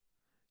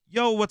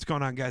Yo, what's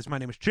going on, guys? My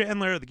name is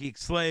Chandler, the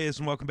JakeTalkSports,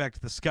 and welcome back to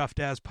the Scuffed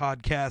Ass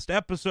Podcast,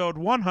 episode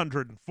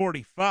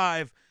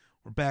 145.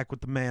 We're back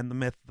with the man, the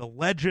myth, the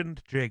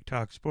legend,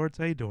 JakeTalkSports.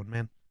 How you doing,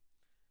 man?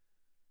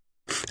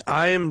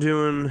 I am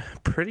doing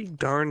pretty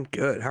darn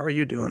good. How are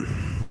you doing?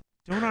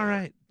 Doing all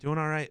right.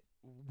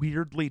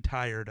 Weirdly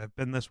tired. I've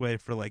been this way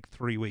for like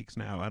 3 weeks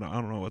now. I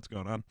don't know what's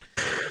going on.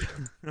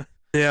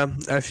 Yeah,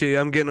 actually,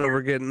 I'm getting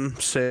over getting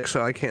sick,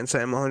 so I can't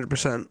say I'm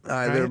 100%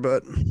 either, Right.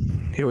 but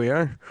here we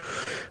are.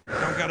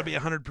 Don't gotta be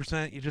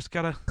 100%. You just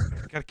gotta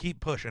keep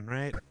pushing,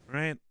 right?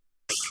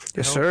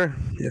 Yes, sir.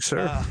 Yes,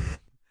 sir.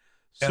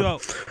 So,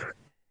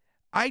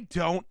 I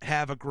don't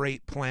have a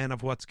great plan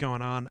of what's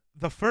going on.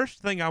 The first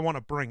thing I want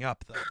to bring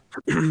up,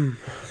 though,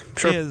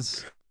 Sure.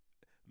 is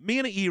me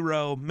and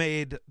Ero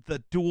made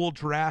the dual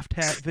draft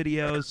hat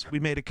videos. We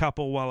made a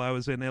couple while I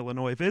was in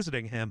Illinois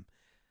visiting him.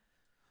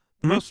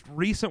 The most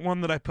recent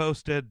one that I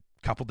posted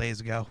a couple days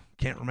ago,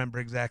 can't remember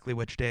exactly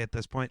which day at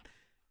this point,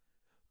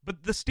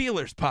 but the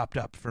Steelers popped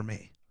up for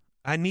me.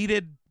 I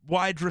needed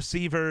wide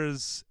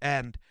receivers,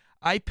 and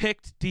I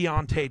picked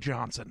Deontay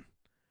Johnson.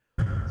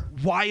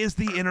 Why is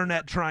the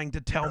internet trying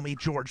to tell me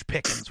George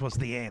Pickens was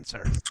the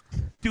answer?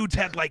 Dude's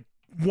had like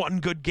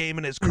one good game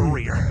in his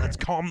career. Let's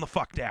calm the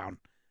fuck down.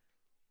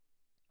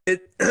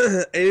 It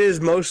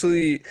is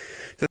mostly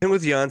the thing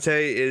with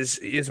Deontay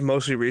is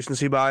mostly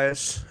recency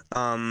bias.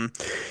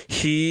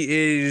 He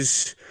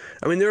is.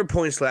 I mean, there were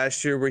points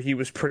last year where he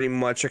was pretty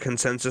much a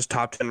consensus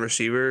top 10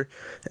 receiver.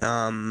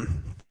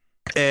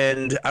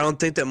 And I don't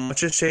think that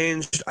much has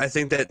changed. I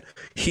think that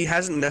he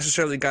hasn't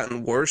necessarily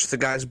gotten worse. The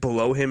guys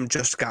below him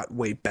just got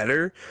way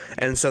better,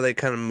 and so they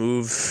kind of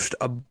moved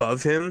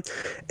above him.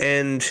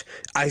 And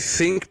I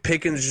think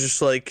Pickens is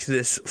just like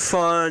this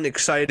fun,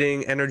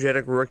 exciting,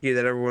 energetic rookie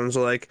that everyone's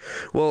like,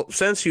 well,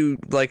 since you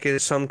like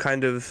is some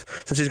kind of,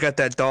 since he's got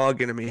that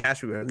dog in him, he has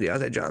to be better than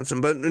Deontay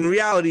Johnson. But in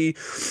reality,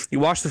 you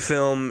watch the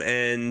film,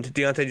 and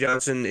Deontay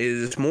Johnson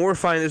is more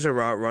refined as a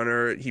route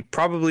runner. He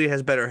probably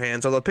has better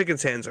hands, although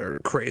Pickens' hands are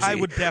crazy. I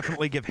would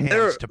definitely give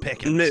hands to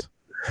Pickens.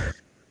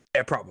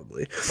 Yeah,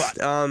 probably.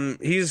 But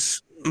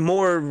he's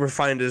more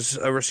refined as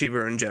a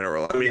receiver in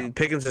general. I mean,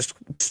 Pickens is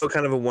still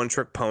kind of a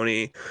one-trick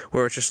pony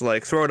where it's just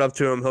like, throw it up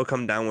to him, he'll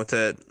come down with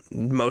it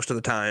most of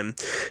the time.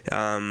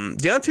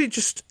 Deontay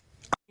just,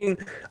 I mean,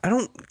 I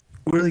don't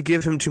really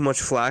give him too much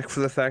flack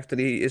for the fact that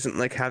he isn't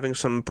like having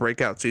some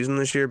breakout season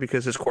this year,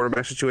 because his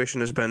quarterback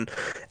situation has been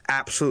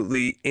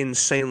absolutely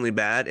insanely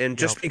bad. And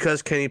just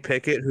because Kenny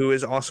Pickett, who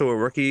is also a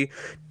rookie,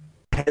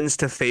 tends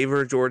to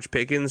favor George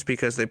Pickens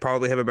because they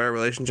probably have a better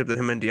relationship than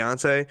him and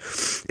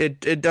Deontay,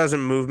 it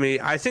doesn't move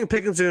me. I think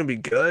Pickens is going to be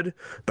good,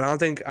 but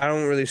I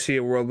don't really see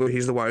a world where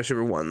he's the wide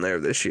receiver one there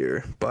this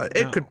year. But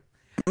it could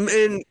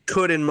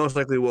and most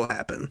likely will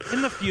happen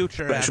in the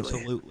future, eventually.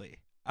 Absolutely.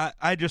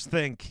 I just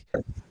think,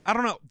 I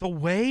don't know, the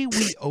way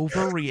we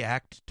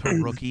overreact to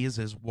rookies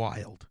is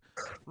wild.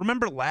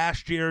 Remember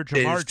last year,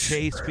 Jamar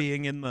Chase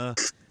being in the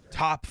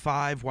top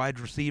 5 wide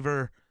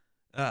receiver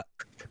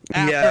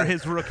after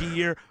his rookie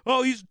year.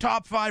 Oh, he's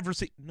top 5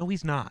 receiver. No,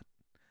 he's not.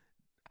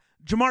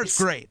 Jamar's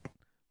great,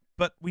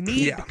 but we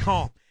need to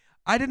calm.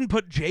 I didn't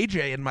put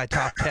JJ in my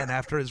top 10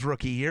 after his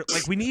rookie year.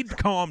 Like, we need to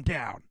calm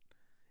down.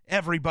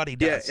 Everybody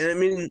does. Yeah, and I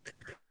mean,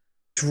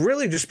 it's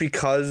really just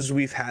because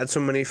we've had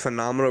so many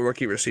phenomenal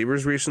rookie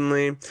receivers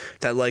recently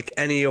that like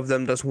any of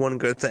them does one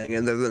good thing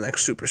and they're the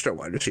next superstar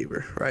wide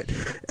receiver, right?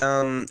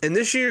 And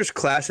this year's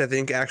class, I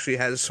think, actually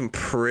has some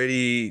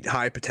pretty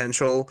high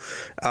potential,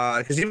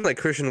 because even like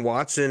Christian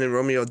Watson and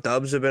Romeo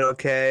Doubs have been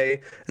okay,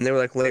 and they were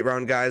like late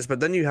round guys. But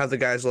then you have the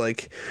guys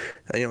like,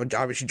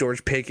 obviously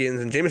George Pickens,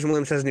 and Jameson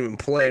Williams hasn't even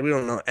played. We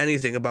don't know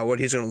anything about what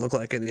he's going to look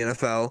like in the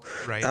NFL.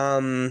 Right.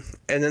 And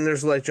then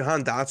there's like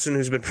Jahan Dotson,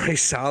 who's been pretty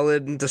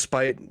solid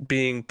despite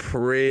being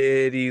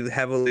pretty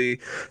heavily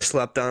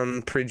slept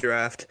on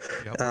pre-draft.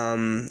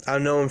 I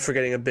know I'm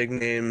forgetting a big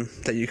name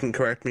that you can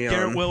correct me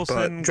Garrett on. Wilson,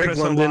 but Drake Chris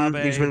London,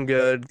 Olave. he's been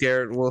good.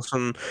 Garrett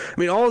Wilson. I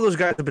mean, all of those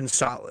guys have been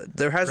solid.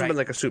 There hasn't been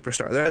like a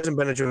superstar. There hasn't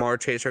been a Jamar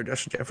Chase or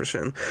Justin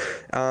Jefferson.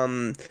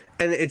 And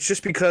it's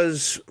just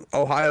because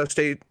Ohio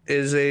State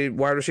is a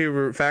wide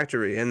receiver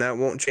factory, and that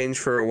won't change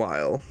for a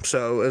while.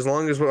 So as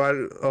long as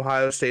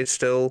Ohio State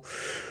still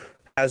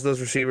has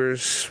those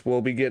receivers,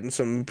 we'll be getting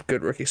some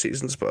good rookie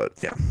seasons. But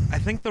yeah, I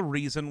think the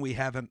reason we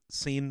haven't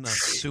seen the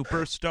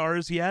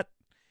superstars yet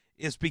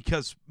is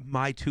because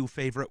my 2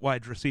 favorite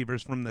wide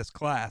receivers from this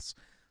class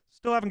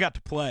still haven't got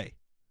to play.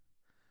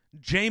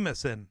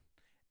 Jameson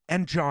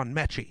and John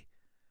Mechie.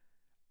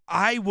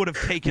 I would have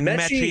taken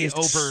Mechie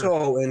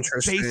over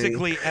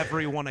basically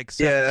everyone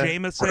except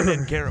Jameson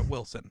and Garrett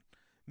Wilson.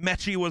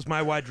 Mechie was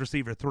my wide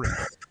receiver 3.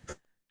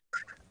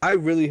 I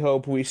really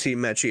hope we see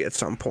Mechie at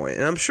some point,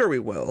 and I'm sure we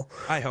will.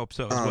 I hope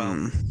so as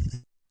well.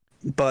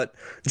 But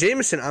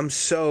Jameson, I'm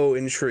so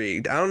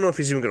intrigued. I don't know if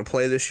he's even going to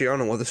play this year. I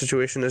don't know what the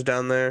situation is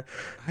down there.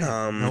 I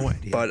have no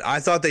idea. But I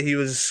thought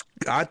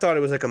it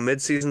was like a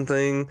mid-season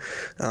thing,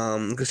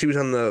 because he was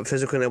on the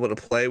physically unable to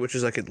play, which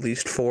is like at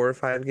least 4 or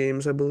 5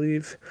 games, I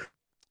believe.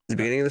 the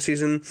beginning of the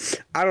season.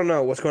 I don't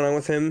know what's going on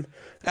with him,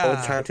 or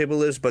what the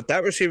timetable is, but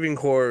that receiving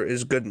core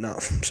is good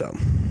enough. So,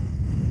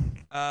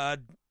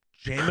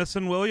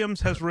 Jamison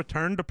Williams has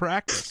returned to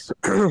practice,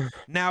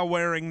 now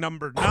wearing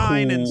number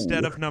 9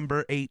 instead of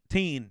number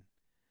 18.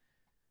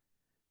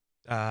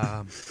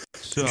 So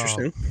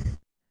interesting.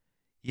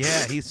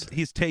 Yeah,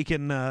 he's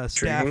taken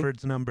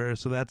Stafford's number,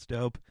 so that's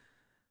dope.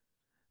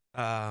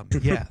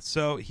 Yeah,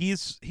 so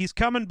he's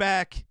coming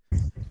back.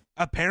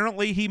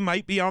 Apparently, he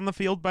might be on the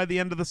field by the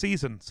end of the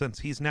season, since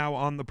he's now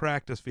on the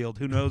practice field.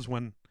 Who knows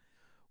when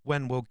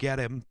we'll get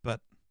him,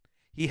 but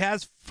he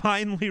has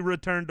finally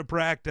returned to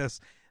practice,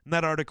 and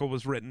that article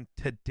was written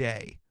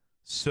today.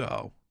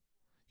 So,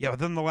 yeah,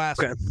 within the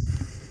last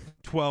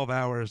 12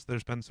 hours,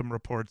 there's been some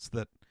reports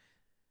that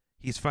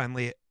he's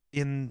finally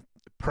in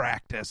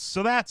practice.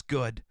 So that's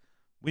good.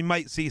 We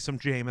might see some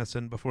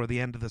Jamison before the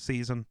end of the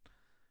season,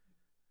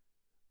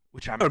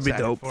 which I'm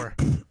excited for.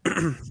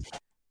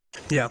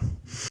 Yeah.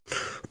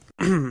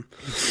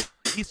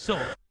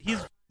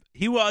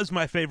 He was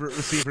my favorite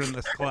receiver in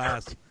this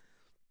class.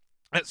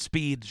 That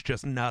speed's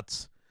just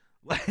nuts.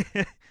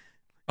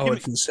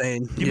 It's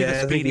insane.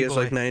 Yeah, I think he has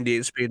like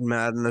 98 speed in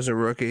Madden as a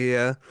rookie.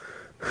 Yeah,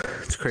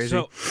 it's crazy.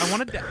 So I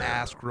wanted to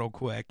ask real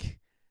quick,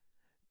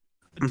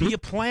 do you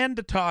plan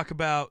to talk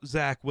about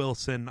Zach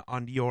Wilson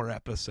on your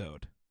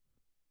episode?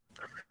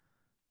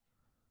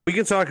 We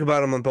can talk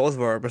about him on both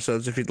of our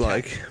episodes if you'd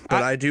like,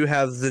 but I do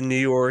have the New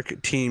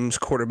York team's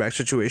quarterback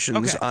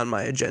situations on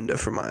my agenda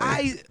for mine.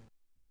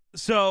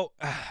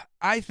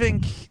 I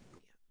think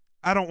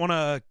I don't want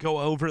to go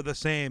over the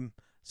same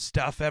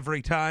stuff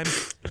every time,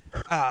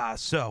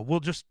 so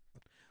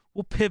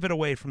we'll pivot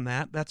away from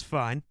that. That's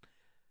fine.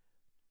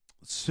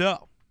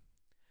 So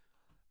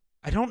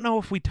I don't know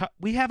if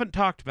we haven't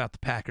talked about the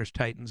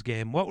Packers-Titans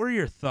game. What were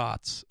your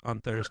thoughts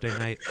on Thursday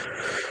night?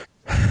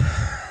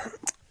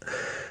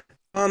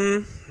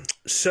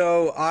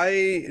 So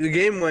the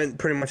game went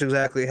pretty much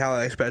exactly how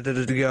I expected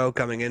it to go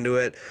coming into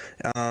it.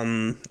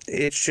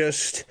 It's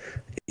just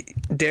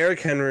Derrick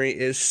Henry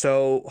is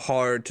so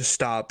hard to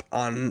stop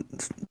on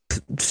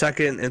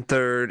second and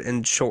third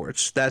and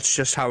shorts. That's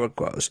just how it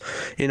goes.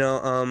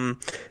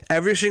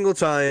 Every single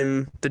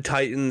time the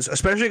Titans,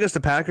 especially against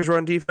the Packers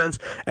run defense,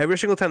 every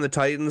single time the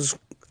Titans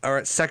are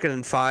at 2nd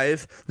and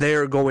 5, they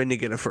are going to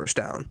get a first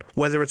down.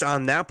 Whether it's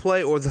on that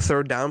play or the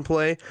third down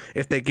play,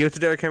 if they give it to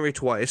Derrick Henry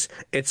twice,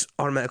 it's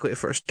automatically a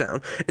first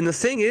down. And the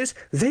thing is,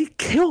 they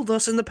killed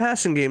us in the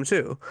passing game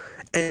too.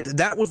 And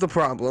that was the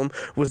problem,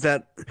 was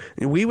that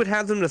we would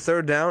have them to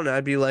third down, and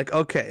I'd be like,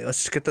 okay,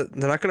 let's just they're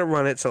not going to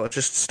run it, so let's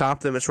just stop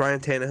them. It's Ryan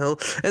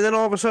Tannehill. And then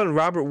all of a sudden,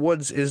 Robert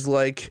Woods is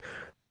like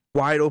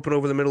wide open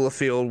over the middle of the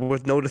field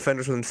with no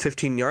defenders within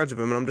 15 yards of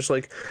him. And I'm just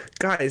like,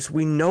 guys,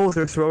 we know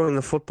they're throwing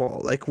the football.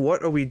 Like,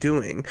 what are we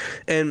doing?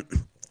 And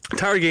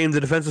entire game,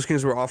 the defensive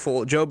schemes were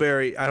awful. Joe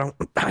Barry, I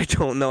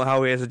don't know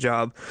how he has a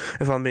job,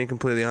 if I'm being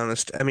completely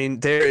honest. I mean,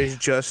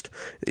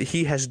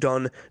 he has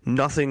done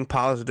nothing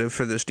positive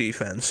for this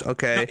defense,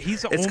 okay?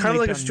 No, it's kind of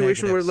like a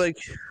situation where, like,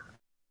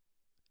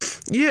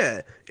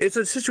 yeah, it's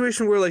a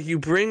situation where, like, you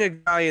bring a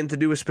guy in to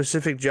do a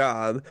specific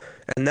job,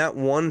 and that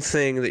one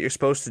thing that you're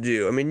supposed to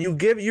do. I mean, you're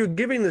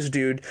handing this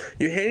dude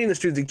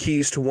the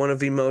keys to one of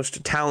the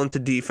most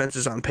talented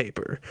defenses on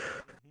paper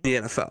in the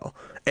NFL,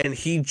 and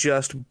he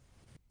just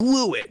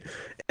blew it.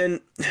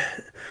 And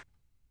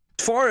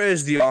as far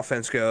as the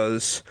offense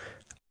goes,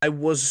 I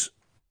was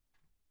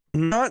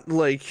not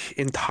like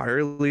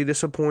entirely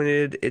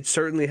disappointed. It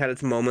certainly had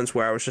its moments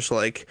where I was just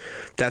like,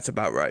 that's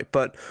about right.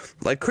 But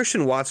like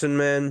Christian Watson,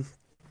 man,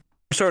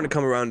 I'm starting to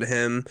come around to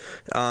him.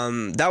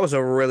 That was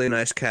a really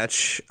nice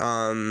catch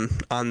on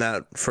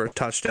that for a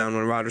touchdown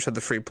when Rodgers had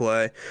the free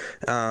play.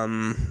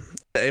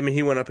 I mean,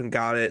 he went up and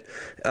got it.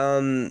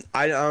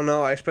 I don't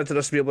know. I expected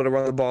us to be able to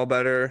run the ball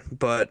better,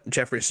 but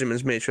Jeffrey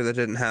Simmons made sure that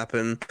didn't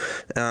happen.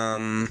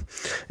 And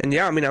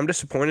yeah, I mean, I'm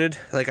disappointed.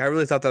 Like, I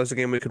really thought that was a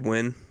game we could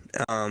win.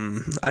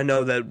 I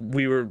know that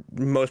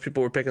most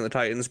people were picking the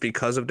Titans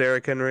because of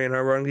Derrick Henry and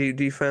our run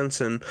defense,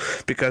 and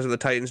because of the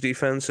Titans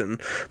defense, and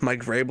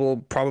Mike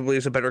Vrabel probably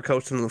is a better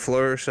coach than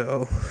LaFleur.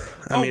 So,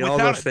 I mean, all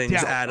those things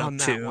add up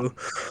to.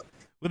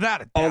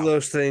 Without a doubt. All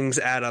those things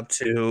add up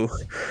to.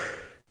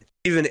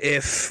 Even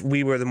if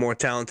we were the more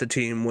talented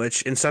team,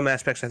 which in some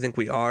aspects I think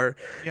we are,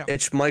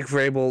 It's Mike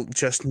Vrabel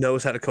just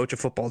knows how to coach a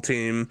football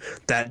team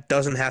that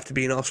doesn't have to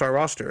be an all-star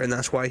roster, and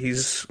that's why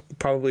he's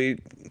probably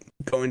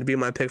going to be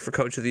my pick for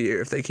Coach of the Year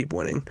if they keep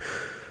winning.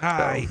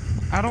 I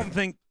don't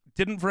think –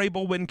 didn't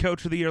Vrabel win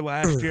Coach of the Year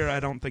last year? I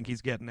don't think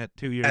he's getting it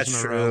 2 years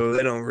That's in a row. True.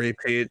 They don't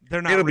repeat.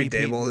 It'll be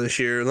Dable this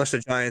year unless the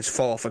Giants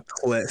fall off a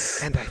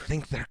cliff. And I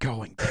think they're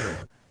going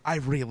to. I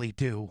really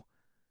do.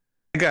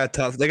 They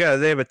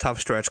have a tough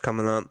stretch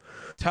coming up.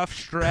 Tough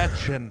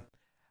stretch, and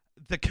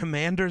the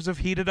Commanders have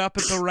heated up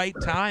at the right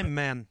time,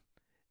 man.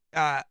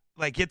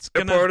 Like it's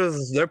they're part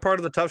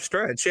of the tough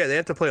stretch. Yeah, they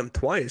have to play them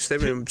twice.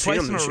 They've been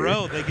twice in a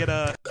row. They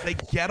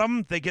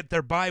get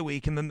their bye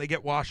week, and then they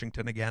get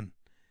Washington again.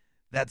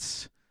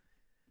 That's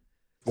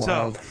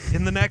wild. So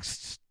in the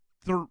next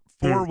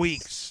 4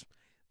 weeks,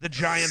 the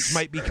Giants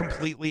might be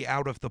completely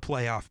out of the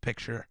playoff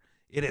picture.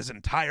 It is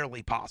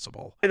entirely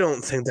possible. I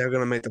don't think they're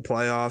going to make the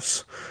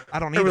playoffs. I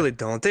don't I either. really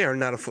don't. They are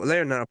not a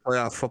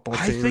playoff football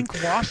team. I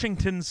think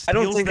Washington steals I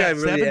don't think that I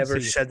really 7 ever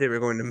seed. said they were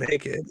going to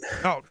make it.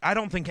 Oh, I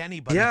don't think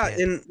anybody Yeah, did.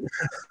 and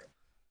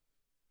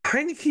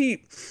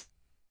Heineke,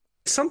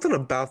 something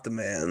about the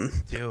man.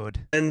 Dude.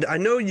 And I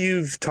know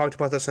you've talked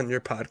about this on your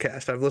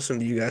podcast. I've listened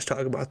to you guys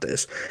talk about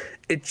this.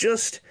 It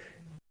just,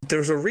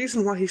 there's a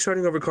reason why he's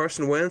starting over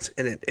Carson Wentz,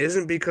 and it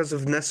isn't because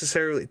of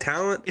necessarily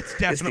talent. It's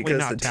definitely because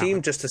not the talent.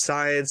 team just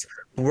decides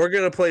we're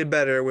going to play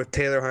better with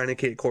Taylor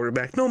Heineke at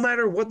quarterback, no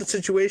matter what the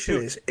situation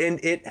is.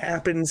 And it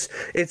happens.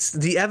 It's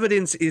the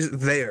evidence is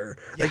there.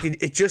 Yeah. Like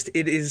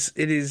it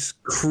is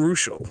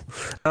crucial.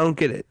 I don't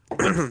get it.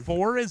 When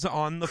 4 is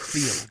on the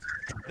field,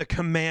 the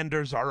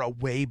Commanders are a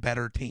way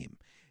better team.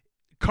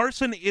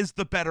 Carson is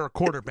the better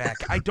quarterback.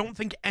 I don't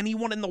think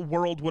anyone in the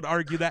world would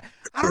argue that.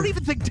 I don't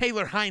even think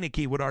Taylor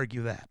Heineke would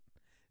argue that.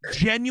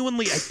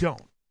 Genuinely, I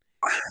don't.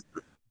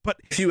 But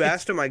If you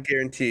asked him, I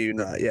guarantee you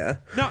not. Yeah.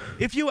 no,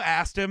 if you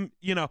asked him,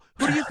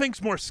 who do you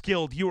think's more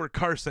skilled, you or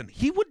Carson?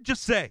 He would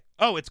just say,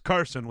 "Oh, it's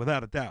Carson,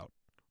 without a doubt."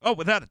 Oh,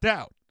 without a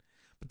doubt.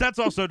 But that's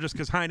also just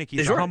because Heineke's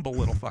He's a right. humble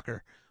little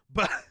fucker.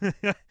 But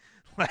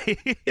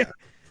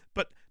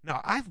but no,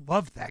 I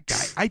love that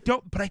guy. I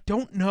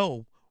don't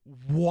know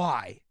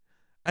why.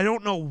 I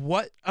don't know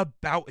what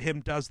about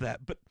him does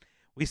that. But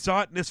we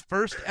saw it in his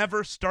first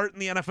ever start in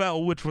the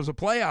NFL, which was a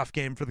playoff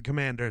game for the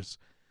Commanders.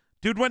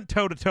 Dude went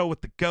toe-to-toe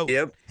with the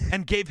GOAT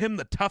and gave him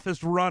the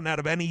toughest run out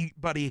of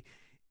anybody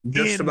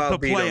Just in about the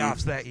beat him.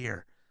 playoffs that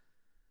year.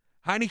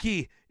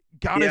 Heineke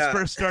got his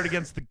first start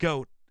against the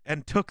GOAT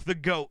and took the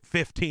GOAT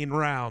 15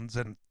 rounds,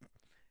 and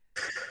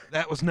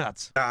that was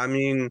nuts. I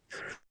mean,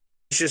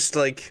 it's just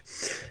I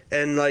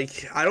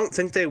don't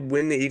think they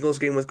win the Eagles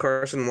game with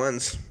Carson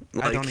Wentz.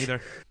 I don't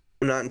either.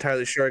 I'm not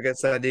entirely sure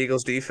against that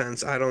Eagles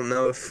defense. I don't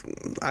know if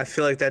I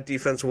feel like that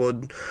defense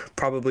would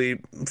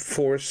probably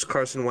force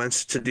Carson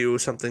Wentz to do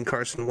something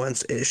Carson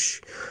Wentz-ish.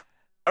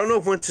 I don't know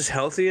if Wentz is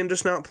healthy and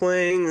just not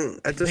playing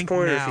at this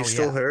point, or if he's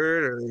still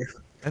hurt. Or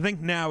I think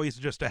now he's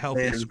just a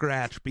healthy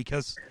scratch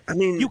because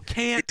you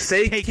can't if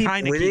they take keep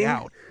Heineke winning,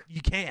 out.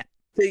 You can't.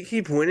 If they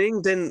keep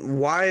winning, then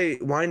why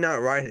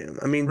not ride him?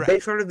 I mean,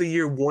 they started the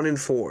year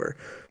 1-4.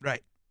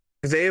 Right.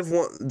 They have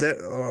won. They're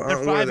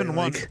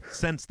 5-1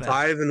 since then.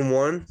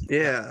 5-1,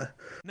 yeah.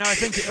 Now I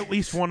think at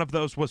least one of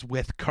those was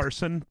with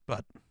Carson,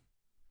 but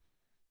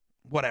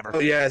whatever. Oh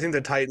yeah, I think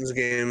the Titans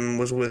game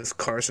was with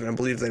Carson. I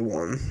believe they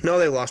won. No,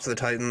 they lost to the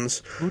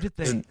Titans. Who did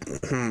they?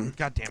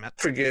 God damn it!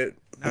 Forget.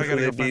 Now I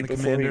gotta go find the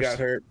before he Commanders. got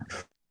hurt.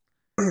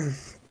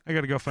 I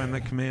gotta go find the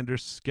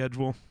Commanders'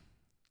 schedule.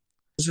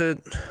 Is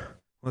it?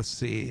 Let's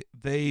see.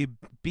 They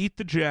beat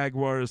the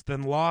Jaguars,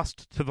 then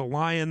lost to the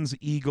Lions,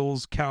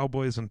 Eagles,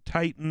 Cowboys, and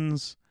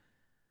Titans.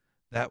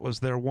 That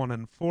was their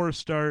 1-4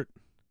 start.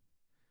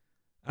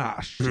 Ah,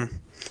 shit.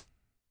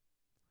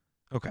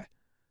 Okay.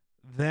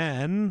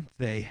 Then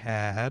they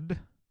had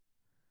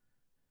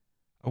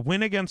a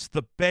win against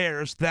the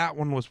Bears. That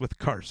one was with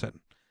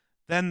Carson.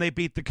 Then they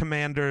beat the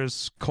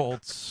Commanders,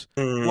 Colts,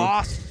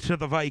 lost to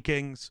the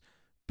Vikings,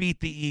 beat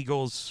the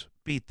Eagles,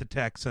 beat the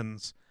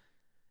Texans,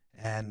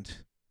 and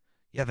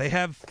yeah, they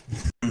have,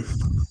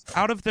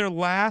 out of their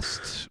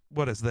last,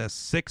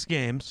 6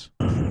 games,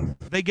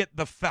 they get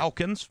the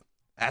Falcons.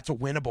 That's a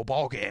winnable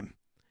ball game.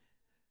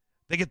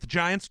 They get the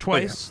Giants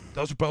twice.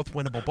 Those are both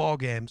winnable ball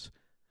games.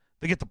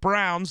 They get the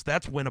Browns.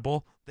 That's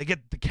winnable. They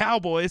get the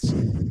Cowboys.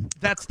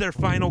 That's their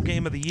final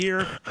game of the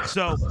year.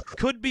 So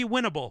could be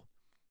winnable.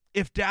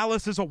 If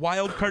Dallas is a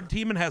wild card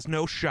team and has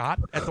no shot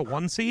at the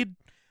 1 seed,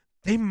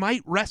 they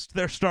might rest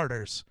their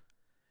starters.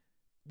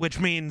 Which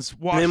means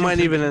Washington they might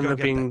even end up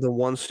get being them. the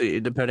 1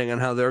 seed, depending on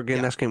how their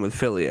next game with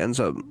Philly ends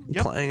up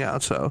playing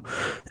out. So,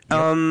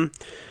 No,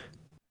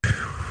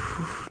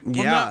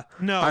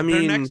 I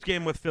mean, their next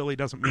game with Philly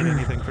doesn't mean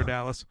anything for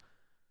Dallas.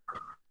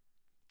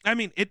 I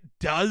mean, it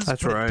does,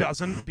 but right. it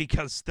doesn't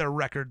because their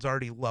record's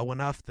already low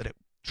enough that it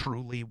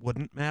truly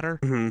wouldn't matter.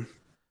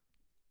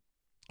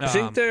 I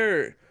think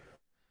they're.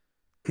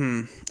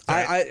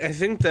 I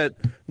think that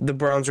the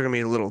Browns are going to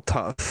be a little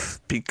tough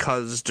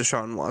because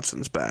Deshaun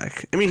Watson's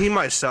back. I mean, he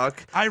might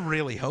suck. I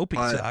really hope he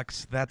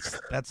sucks. That's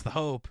the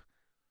hope.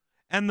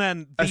 And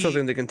then I still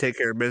think they can take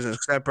care of business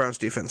because that Browns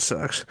defense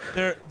sucks.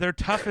 Their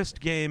toughest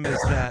game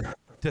is that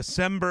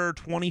December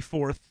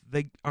 24th.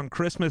 On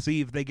Christmas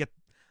Eve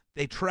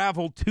they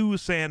travel to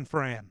San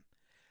Fran.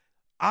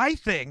 I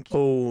think.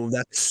 Oh,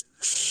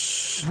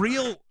 that's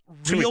real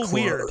close.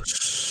 weird.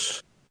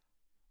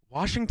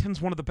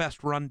 Washington's one of the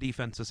best run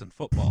defenses in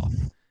football.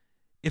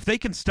 If they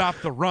can stop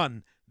the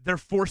run, they're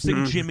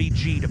forcing Jimmy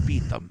G to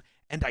beat them,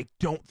 and I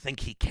don't think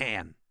he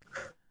can.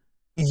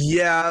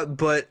 Yeah,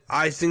 but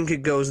I think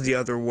it goes the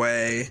other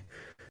way.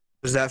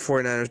 Because that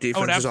 49ers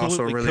defense is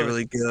also really,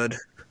 really good.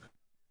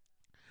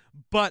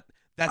 But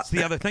that's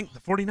the other thing.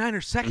 The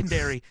 49ers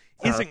secondary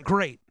isn't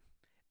great.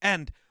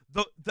 And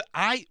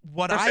I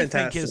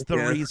think is the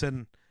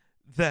reason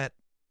that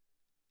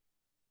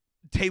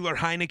Taylor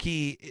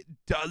Heineke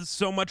does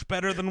so much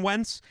better than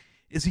Wentz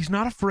is he's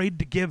not afraid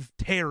to give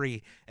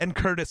Terry and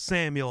Curtis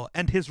Samuel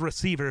and his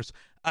receivers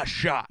a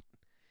shot.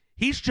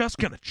 He's just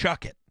going to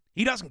chuck it.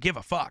 He doesn't give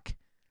a fuck.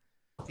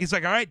 He's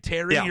like, all right,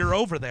 Terry, you're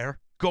over there.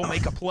 Go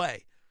make a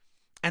play.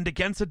 And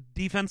against a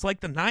defense like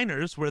the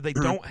Niners, where they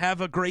don't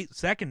have a great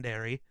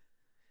secondary,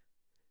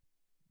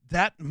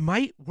 that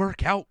might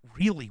work out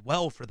really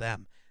well for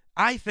them.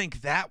 I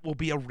think that will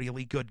be a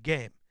really good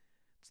game.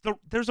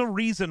 There's a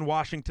reason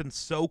Washington's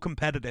so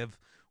competitive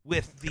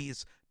with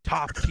these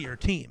top-tier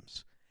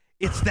teams.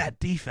 It's that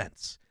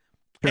defense.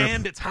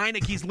 And it's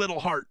Heineke's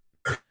little heart.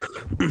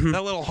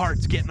 That little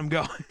heart's getting him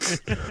going.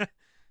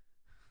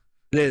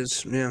 It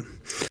is, yeah.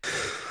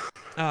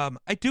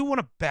 I do want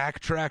to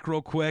backtrack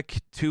real quick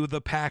to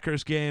the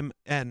Packers game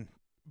and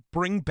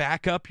bring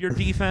back up your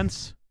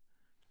defense.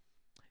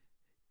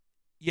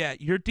 Yeah,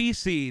 your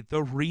DC,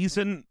 the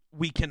reason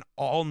we can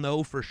all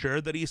know for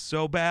sure that he's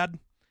so bad,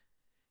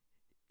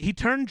 he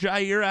turned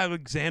Jair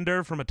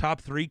Alexander from a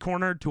top 3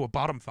 corner to a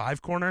bottom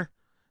 5 corner.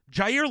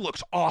 Jair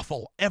looks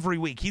awful every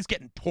week. He's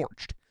getting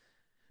torched.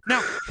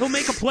 Now, he'll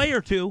make a play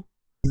or two,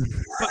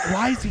 but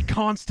why is he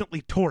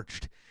constantly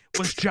torched?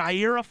 Was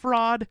Jair a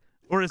fraud,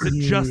 or is it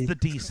just the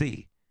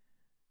DC?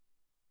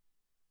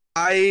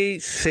 I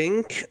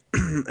think,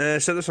 and I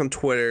said this on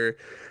Twitter,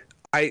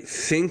 I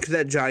think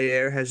that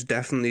Jair has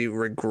definitely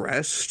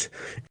regressed,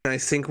 and I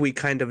think we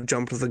kind of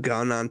jumped the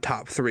gun on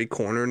top 3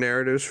 corner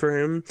narratives for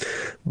him,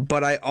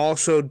 but I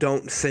also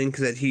don't think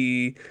that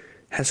he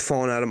has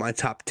fallen out of my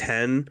top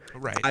 10.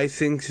 Right. I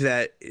think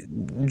that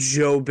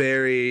Joe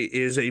Barry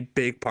is a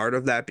big part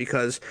of that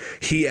because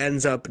he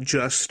ends up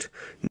just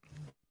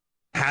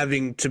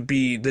having to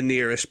be the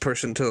nearest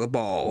person to the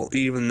ball,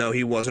 even though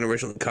he wasn't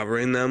originally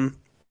covering them.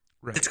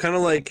 Right. It's kind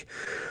of like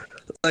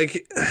I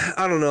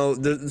don't know,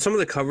 some of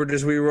the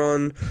coverages we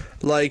run,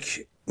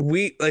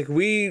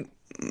 we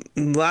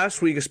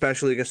last week,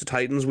 especially against the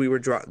Titans, we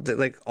were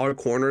our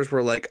corners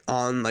were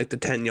on the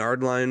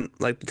 10-yard line,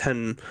 the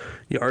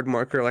 10-yard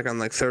marker, on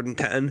 3rd and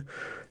 10.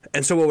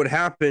 And so what would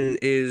happen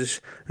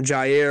is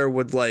Jair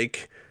would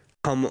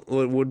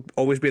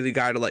always be the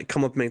guy to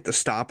come up and make the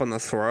stop on the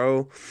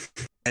throw,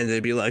 and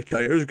they'd be like,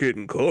 Jair's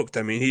getting cooked.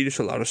 I mean, he just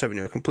allowed a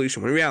 7-yard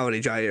completion. When in reality,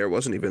 Jair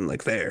wasn't even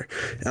there.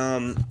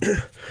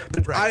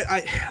 But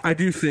right. I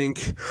do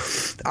think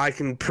I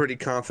can pretty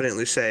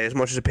confidently say, as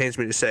much as it pains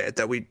me to say it,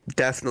 that we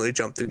definitely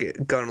jumped the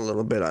gun a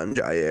little bit on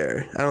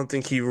Jair. I don't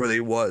think he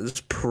really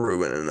was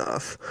proven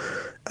enough.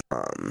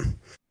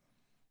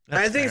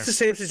 I think it's the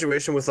same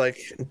situation with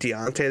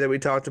Deontay that we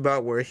talked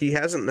about, where he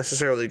hasn't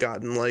necessarily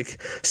gotten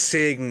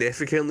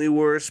significantly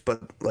worse,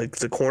 but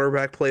the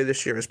cornerback play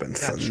this year has been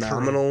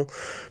phenomenal.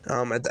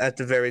 At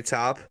the very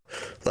top,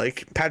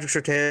 Patrick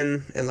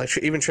Surtain and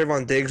even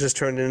Trayvon Diggs has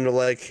turned into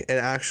an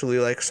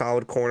actually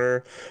solid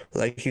corner.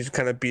 He's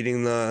kind of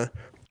beating the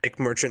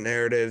merchant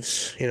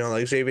narratives,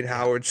 Xavier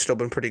Howard's still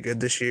been pretty good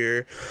this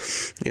year,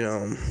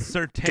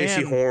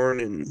 J.C. Horn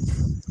and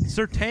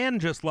Surtain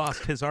just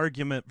lost his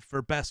argument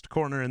for best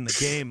corner in the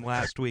game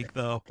last week,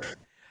 though.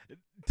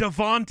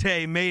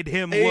 Devontae made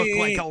him look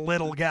like a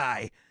little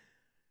guy.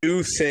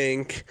 I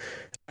think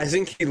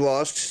he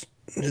lost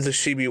the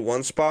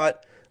CB1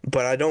 spot,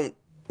 but I don't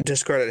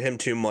discredit him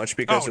too much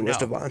because it was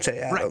Devontae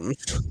Adams.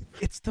 Right.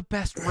 It's the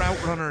best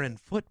route runner in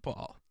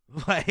football.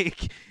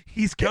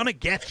 He's gonna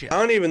get you. I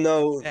don't even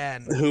know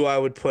who I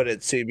would put at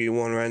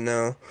CB1 right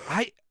now.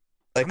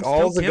 I'm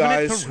all the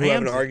guys who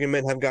have an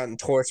argument have gotten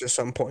torched at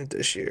some point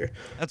this year.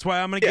 That's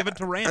why I'm gonna give it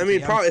to Ramsey. I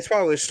mean, it's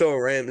probably still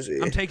Ramsey.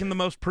 I'm taking the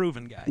most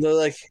proven guy.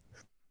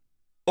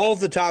 All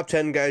the top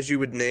 10 guys you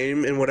would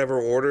name in whatever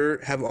order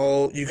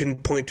you can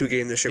point to a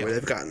game this year where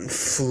they've gotten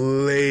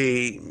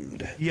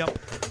flamed. Yep.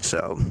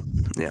 So,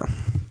 yeah.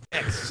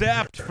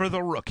 Except for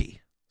the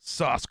rookie,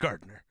 Sauce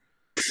Gardner.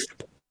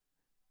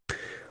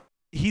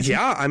 He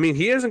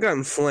hasn't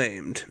gotten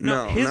flamed.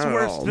 No, his not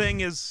worst at all.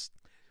 thing is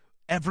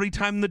every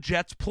time the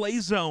Jets play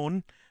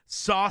zone,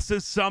 Sauce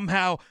is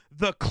somehow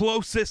the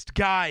closest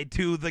guy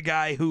to the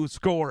guy who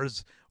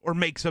scores or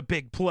makes a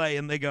big play,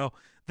 and they go,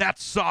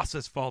 that's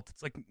Sauce's fault.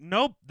 It's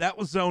nope, that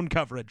was zone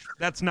coverage.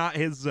 That's not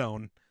his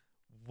zone.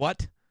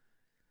 What?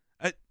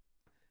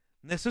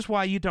 This is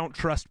why you don't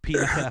trust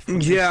PFF when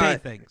you say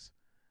things.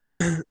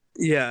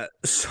 Yeah,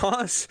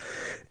 Sauce,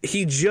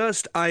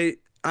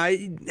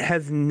 I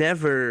have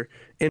never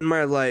in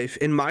my life,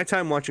 in my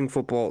time watching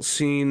football,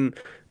 seen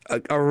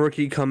a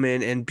rookie come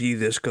in and be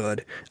this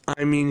good.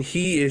 I mean,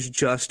 he is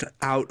just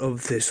out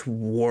of this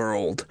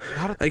world.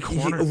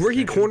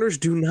 Rookie corners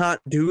do not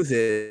do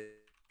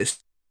this.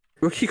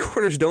 Rookie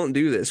corners don't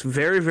do this.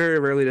 Very, very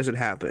rarely does it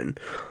happen.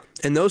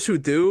 And those who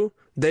do,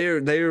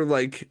 they're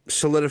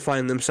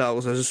solidifying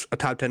themselves as a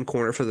top 10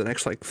 corner for the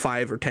next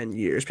 5 or 10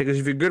 years. Because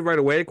if you're good right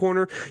away at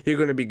corner, you're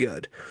going to be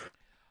good.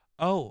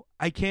 Oh,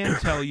 I can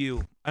tell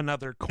you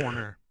another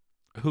corner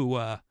who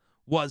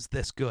was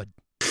this good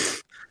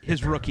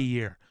his rookie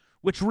year,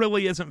 which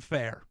really isn't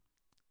fair.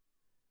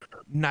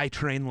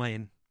 Nitrain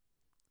Lane.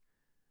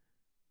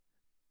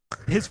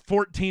 His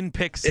 14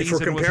 pick season. If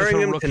we're comparing was as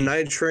a him rookie. to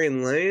Night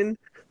Train Lane,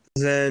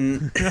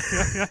 then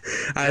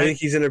I think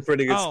he's in a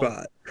pretty good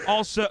spot.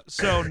 Also,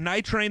 so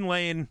Night Train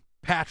Lane,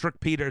 Patrick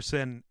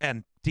Peterson,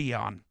 and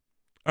Dion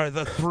are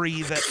the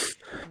three that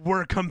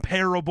were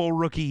comparable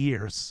rookie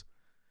years.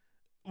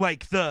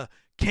 Like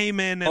came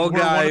in and all were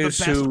one of the guys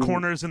best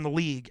corners in the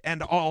league,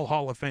 and all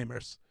Hall of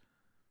Famers.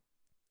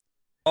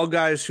 All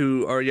guys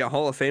who are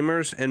Hall of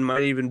Famers and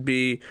might even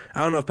be, I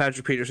don't know if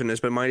Patrick Peterson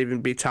is, but might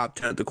even be top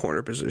 10 at the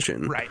corner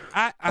position. Right.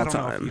 I don't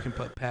know if you can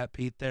put Pat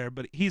Pete there,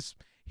 but he's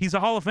a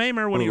Hall of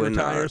Famer when he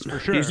retires for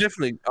sure. He's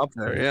definitely up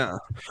there, yeah.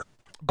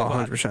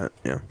 100%,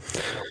 yeah.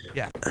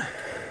 Yeah.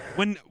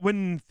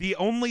 When the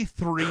only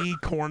three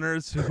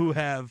corners who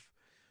have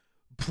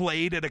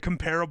played at a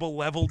comparable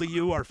level to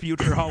you are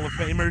future Hall of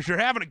Famers, you're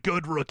having a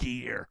good rookie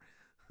year.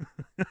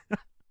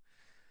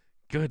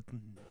 Good.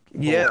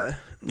 Yeah.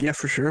 Yeah,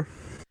 for sure.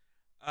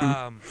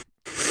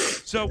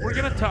 So we're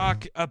going to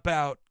talk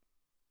about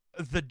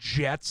the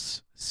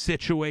Jets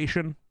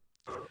situation.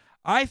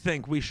 I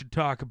think we should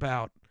talk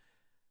about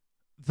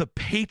the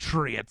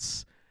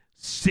Patriots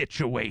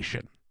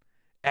situation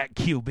at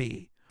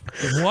QB.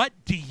 What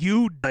do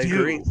you do? I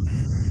agree.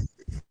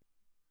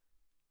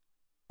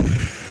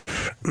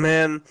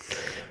 Man,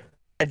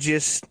 I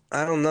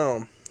don't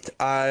know.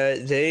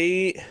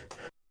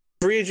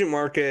 Free agent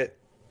market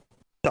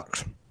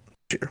sucks.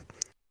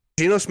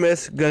 Geno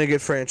Smith gonna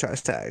get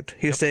franchise tagged.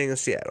 He's staying in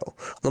Seattle.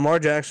 Lamar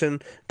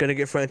Jackson gonna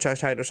get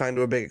franchise tagged or signed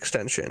to a big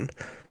extension.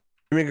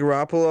 Jimmy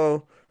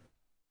Garoppolo,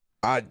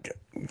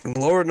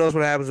 Lord knows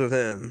what happens with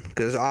him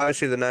because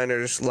obviously the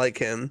Niners like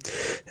him.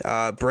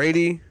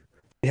 Brady,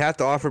 you have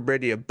to offer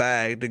Brady a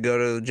bag to go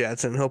to the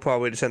Jets, and he'll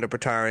probably just end up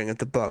retiring if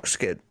the Bucs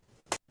get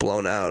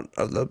blown out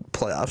of the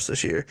playoffs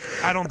this year.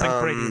 I don't think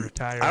Brady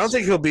retires. I don't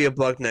think he'll be a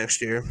Buck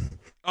next year.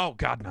 Oh,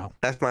 God, no.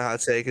 That's my hot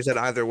take, is that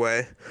either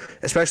way,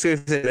 especially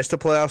if they miss the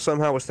playoffs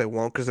somehow, which they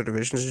won't because their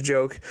division is a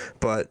joke,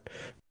 but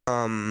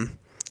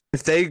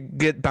if they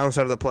get bounced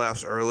out of the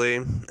playoffs early,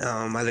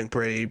 I think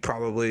Brady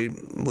probably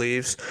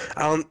leaves.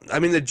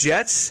 The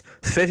Jets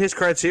fit his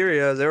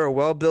criteria. They're a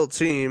well-built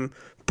team,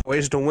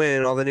 poised to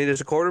win. All they need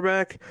is a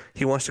quarterback.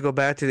 He wants to go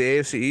back to the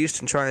AFC East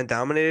and try and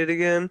dominate it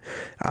again.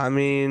 I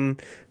mean,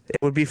 it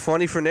would be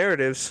funny for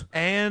narratives.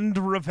 And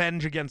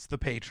revenge against the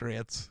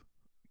Patriots.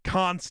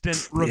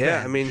 Constant revenge.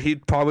 Yeah, I mean, he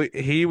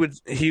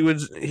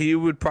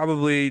would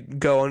probably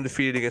go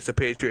undefeated against the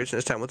Patriots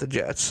this time with the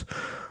Jets.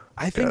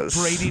 I think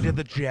Brady to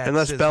the Jets,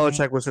 unless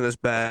Belichick was in his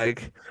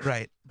bag,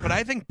 right? But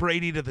I think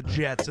Brady to the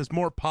Jets is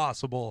more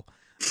possible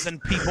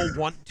than people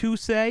want to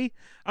say.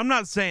 I'm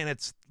not saying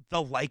it's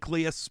the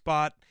likeliest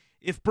spot.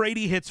 If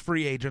Brady hits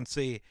free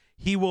agency,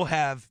 he will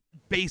have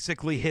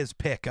basically his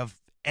pick of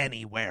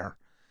anywhere.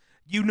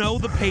 You know,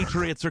 the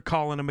Patriots are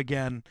calling him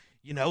again.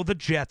 You know, the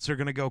Jets are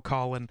going to go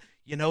calling.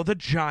 You know, the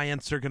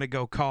Giants are going to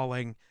go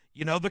calling.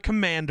 You know, the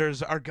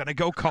Commanders are going to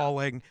go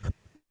calling.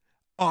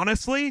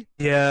 Honestly,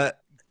 yeah.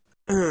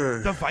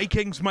 The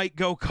Vikings might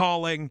go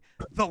calling.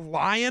 The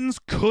Lions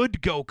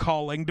could go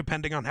calling,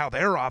 depending on how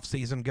their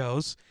offseason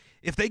goes.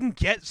 If they can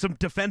get some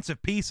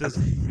defensive pieces,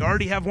 you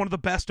already have one of the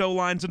best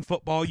O-lines in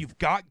football. You've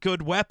got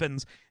good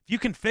weapons. If you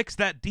can fix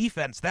that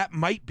defense, that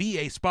might be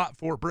a spot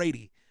for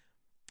Brady.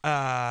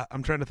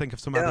 I'm trying to think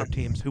of some other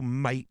teams who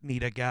might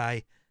need a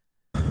guy.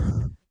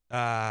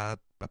 The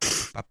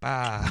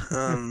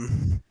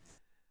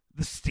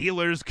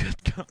Steelers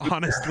could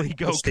honestly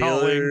go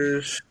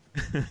calling.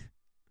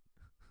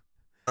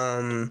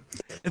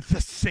 The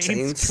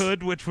Saints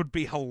could, which would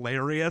be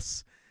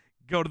hilarious.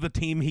 Go to the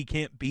team he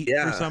can't beat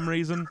for some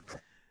reason.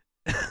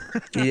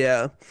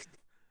 Yeah.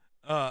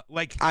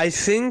 I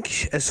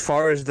think as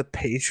far as the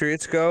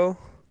Patriots go,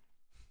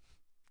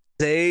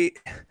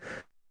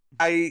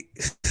 I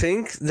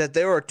think that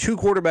there are two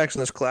quarterbacks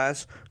in this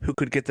class who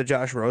could get the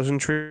Josh Rosen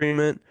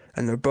treatment,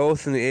 and they're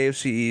both in the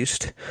AFC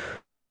East.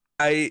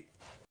 I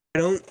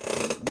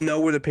don't know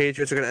where the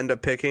Patriots are going to end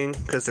up picking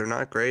because they're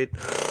not great.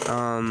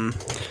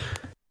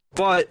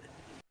 But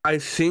I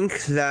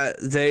think that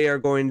they are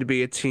going to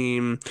be a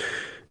team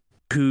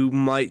who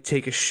might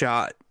take a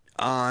shot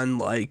on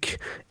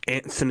like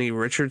Anthony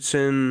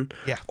Richardson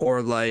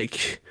or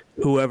like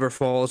whoever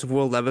falls. If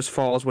Will Levis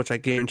falls, which I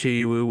guarantee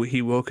you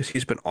he will because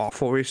he's been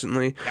awful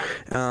recently.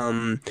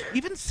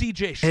 Even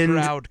C.J.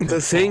 Stroud. And the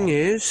thing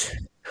is,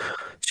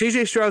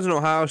 C.J. Stroud's an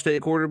Ohio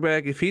State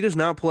quarterback. If he does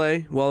not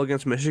play well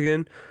against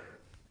Michigan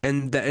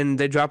and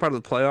they drop out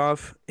of the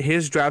playoff,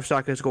 his draft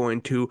stock is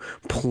going to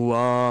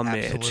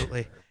plummet.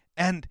 Absolutely.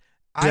 And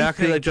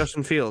exactly like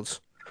Justin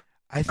Fields.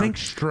 I think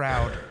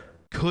Stroud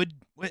could.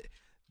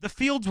 The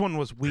Fields one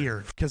was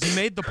weird because he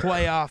made the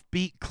playoff,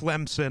 beat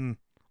Clemson,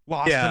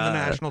 lost in the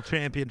national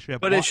championship.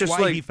 But it's just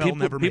why he fell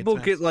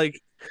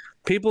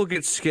people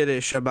get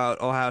skittish about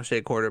Ohio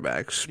State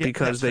quarterbacks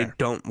because they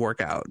don't work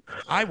out.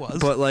 I was,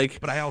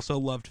 but I also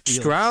loved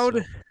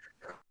Fields.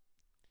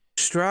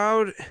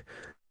 Stroud.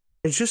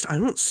 It's just I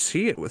don't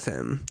see it with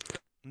him.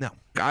 No,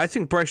 I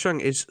think Bryce Young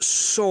is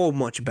so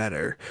much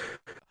better,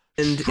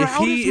 and Stroud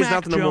if he is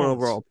not the number one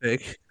overall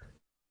pick.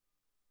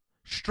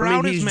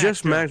 He's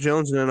just Mac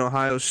Jones in an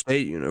Ohio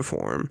State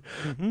uniform.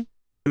 Mm-hmm.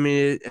 I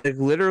mean,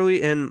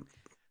 literally, and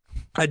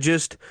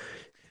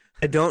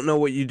I don't know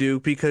what you do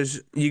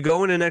because you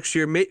go into next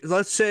year.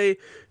 Let's say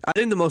I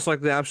think the most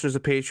likely option is the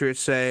Patriots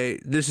say,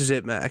 "This is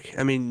it, Mac.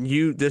 I mean,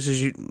 this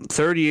is your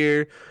third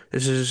year.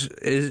 This is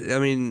I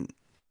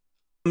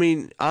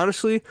mean,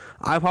 honestly,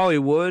 I probably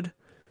would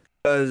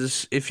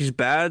because if he's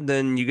bad,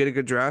 then you get a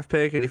good draft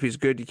pick, and if he's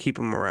good, you keep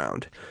him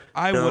around.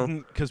 I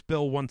wouldn't because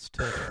Bill wants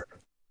to.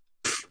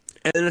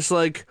 And then it's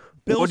like,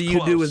 Bill's what do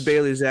you do with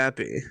Bailey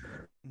Zappi?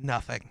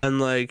 Nothing.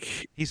 And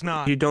like, he's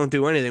not. You don't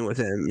do anything with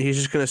him. He's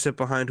just gonna sit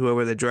behind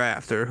whoever they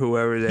draft or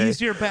whoever they. He's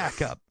your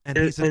backup, and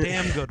he's a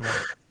damn good one.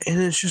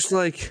 And it's just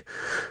like,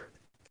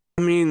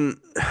 I mean,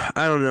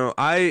 I don't know.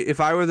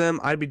 If I were them,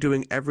 I'd be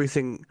doing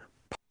everything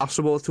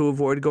possible to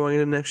avoid going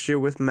into next year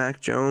with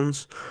Mac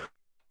Jones.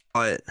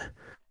 But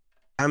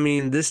I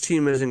mean, this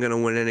team isn't going to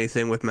win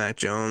anything with Mac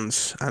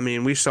Jones. I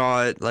mean, we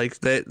saw it.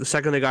 Like the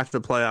second they got to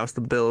the playoffs,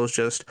 the Bills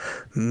just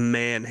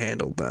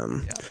manhandled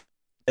them. Yeah.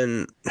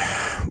 And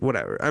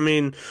whatever. I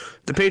mean,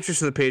 the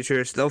Patriots are the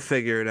Patriots. They'll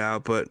figure it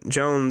out. But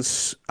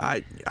Jones,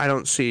 I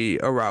don't see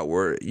a route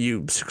where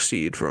you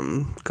succeed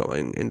from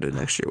going into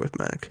next year with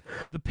Mac.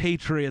 The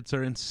Patriots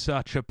are in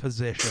such a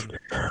position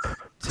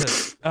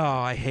to. Oh,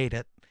 I hate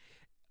it.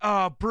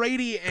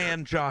 Brady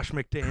and Josh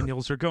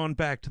McDaniels are going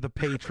back to the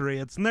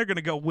Patriots, and they're going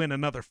to go win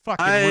another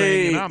fucking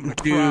ring, and I'm going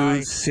to cry.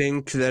 I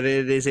think that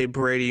it is a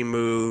Brady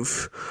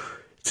move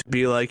to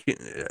be like,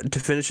 to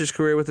finish his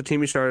career with the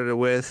team he started it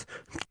with.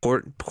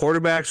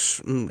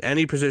 Quarterbacks,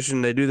 any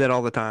position, they do that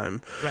all the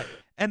time. Right.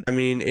 And I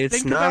mean, it's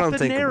think not about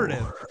unthinkable. the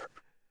narrative.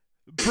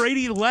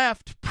 Brady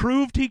left,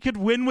 proved he could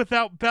win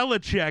without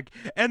Belichick,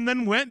 and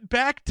then went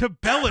back to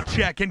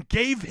Belichick and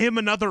gave him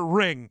another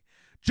ring.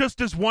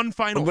 Just as one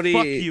final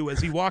fuck you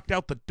as he walked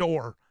out the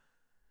door.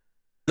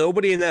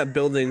 Nobody in that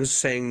building's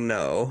saying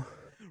no.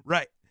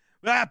 Right.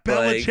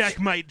 Belichick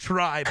might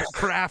try, but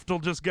Kraft will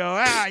just go,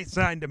 I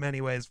signed him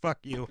anyways. Fuck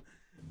you.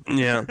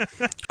 Yeah.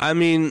 I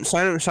mean,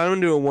 sign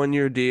him to a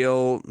 1-year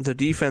deal. The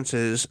defense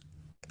is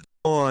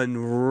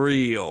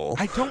unreal.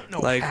 I don't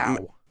know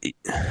how.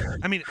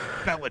 I mean,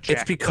 Belichick.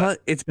 It's because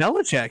it's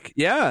Belichick.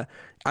 Yeah.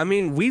 I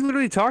mean, we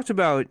literally talked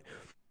about,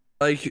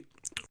 like,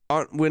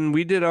 when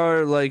we did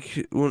our,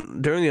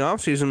 during the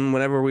offseason,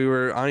 whenever we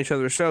were on each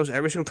other's shows,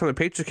 every single time the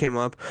Patriots came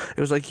up, it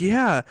was like,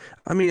 yeah,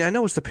 I mean, I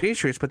know it's the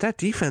Patriots, but that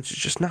defense is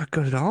just not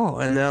good at all.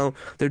 And now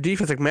their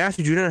defense, like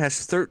Matthew Judon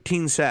has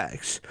 13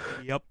 sacks.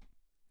 Yep.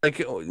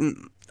 Like,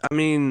 I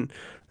mean,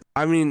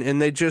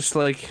 and they just,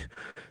 like,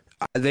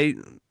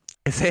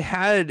 if they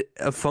had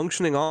a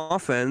functioning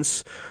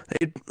offense,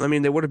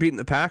 they would have beaten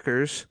the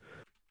Packers,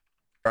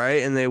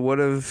 right? And they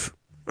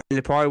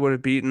probably would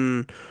have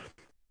beaten,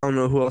 I don't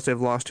know who else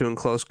they've lost to in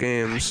close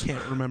games. I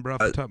can't remember off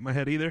the top of my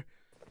head either.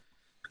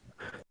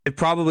 It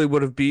probably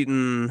would have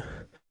beaten.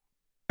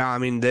 I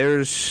mean,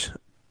 there's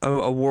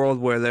a world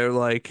where they're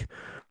like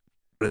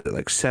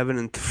 7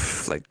 and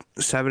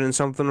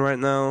something right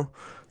now.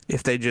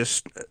 If they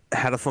just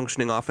had a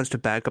functioning offense to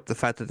back up the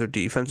fact that their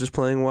defense is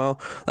playing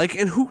well,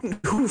 and who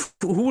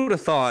would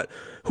have thought?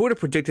 Who would have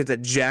predicted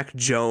that Jack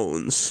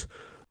Jones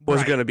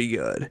was going to be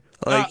good?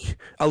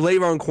 A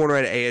late-round corner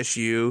at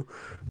ASU.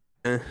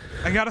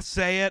 I gotta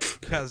say it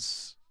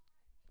because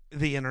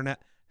the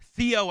internet.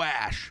 Theo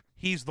Ash,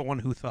 he's the one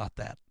who thought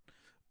that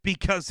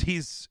because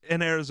he's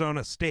an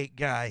Arizona State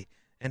guy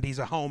and he's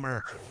a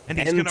homer and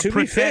he's going to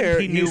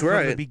pretend he knew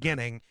from the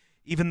beginning,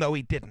 even though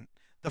he didn't.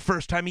 The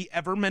first time he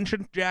ever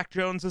mentioned Jack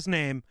Jones's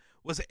name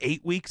was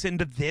 8 weeks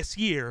into this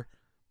year,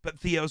 but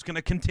Theo's going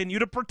to continue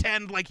to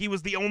pretend like he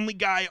was the only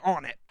guy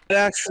on it.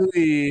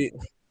 Actually,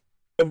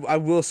 I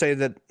will say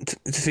that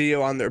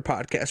Theo on their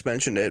podcast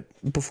mentioned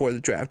it before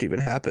the draft even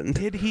happened.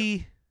 Did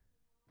he?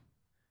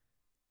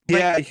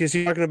 Yeah, because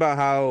he's talking about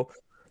how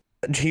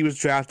he was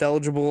draft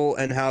eligible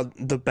and how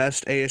the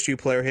best ASU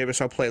player he ever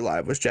saw play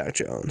live was Jack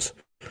Jones.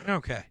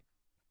 Okay.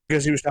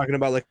 Because he was talking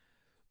about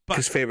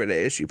his favorite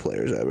ASU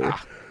players ever.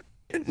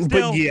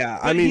 Still, but yeah,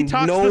 I mean, he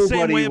talks nobody the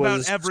same way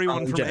was about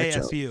everyone from Jack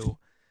ASU. Jones.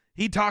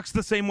 He talks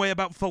the same way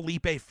about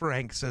Felipe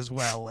Franks as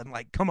well, and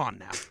come on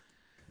now.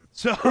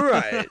 So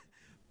right.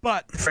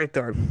 But Frank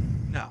Darby.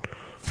 No.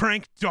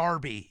 Frank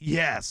Darby,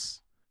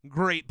 yes.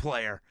 Great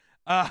player.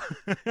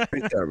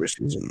 Frank Darby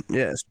season,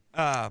 yes.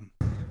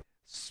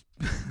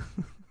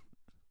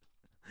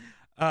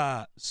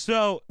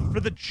 So for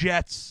the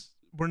Jets,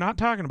 we're not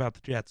talking about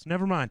the Jets.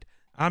 Never mind.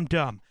 I'm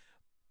dumb.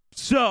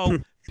 So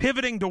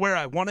pivoting to where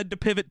I wanted to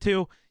pivot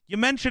to, you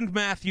mentioned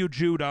Matthew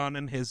Judon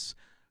and his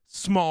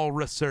small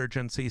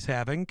resurgence he's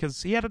having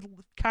because he had a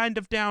kind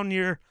of down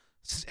year,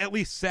 at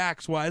least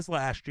sacks-wise,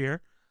 last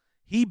year.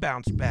 He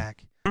bounced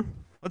back.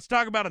 Let's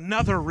talk about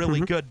another really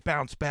good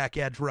bounce-back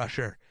edge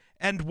rusher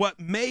and what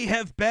may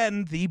have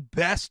been the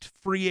best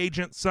free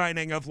agent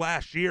signing of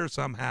last year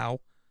somehow,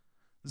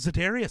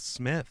 Zadarius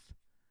Smith.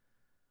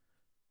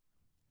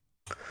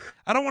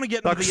 I don't want to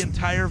get into the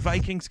entire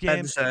Vikings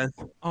game.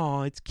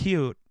 Oh, it's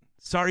cute.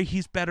 Sorry,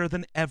 he's better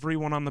than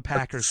everyone on the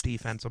Packers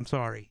defense. I'm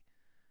sorry.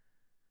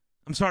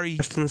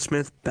 Preston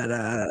Smith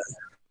better.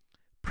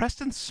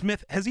 Preston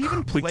Smith, has he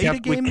even played a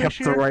game this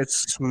year? We kept the right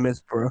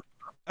Smith, bro.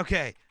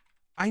 Okay,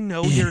 I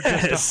know you're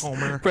just a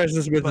homer.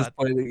 Preston Smith is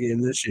playing the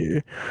game this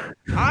year.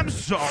 I'm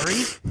sorry.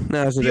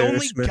 No, the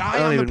only Smith.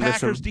 guy on the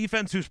Packers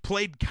defense who's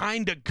played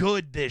kind of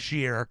good this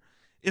year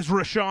is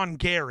Rashawn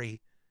Gary.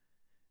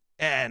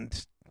 And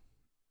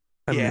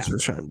I miss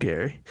Rashawn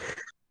Gary.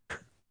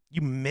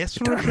 You miss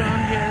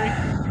Rashawn Gary?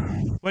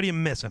 Why do you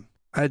miss him?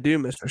 I do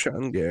miss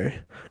Rashawn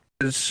Gary.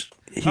 He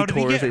did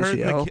he get his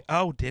ACL.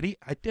 hurt? Did he?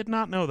 I did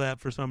not know that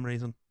for some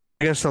reason.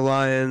 Against the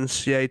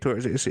Lions, yeah, he tore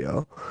his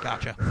ACL.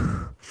 Gotcha.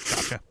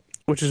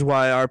 Which is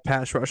why our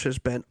pass rush has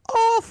been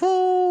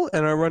awful,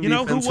 and our run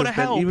defense has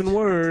been even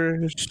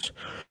worse.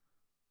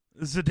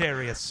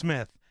 Zadarius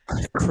Smith.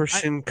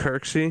 Christian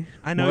Kirksey.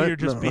 I know you're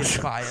just being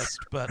biased,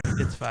 but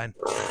it's fine.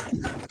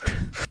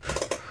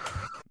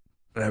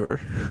 Whatever.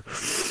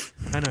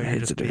 I know you're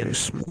just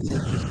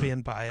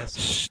being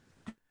biased.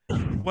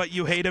 What,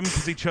 you hate him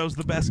because he chose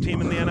the best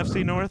team in the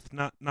NFC North,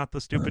 not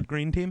the stupid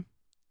green team?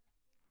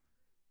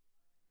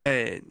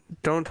 Hey,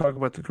 don't talk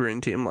about the green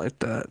team like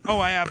that. Oh,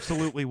 I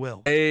absolutely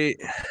will. They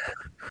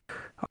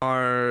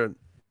are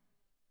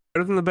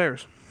better than the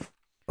Bears.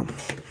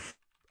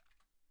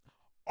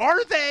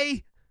 Are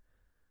they?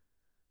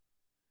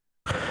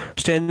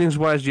 Standings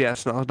wise,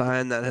 yes, and I'll die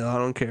on that hill. I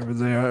don't care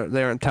if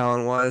they aren't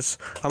talent wise.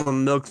 I'm gonna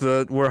milk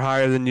we're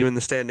higher than you in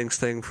the standings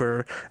thing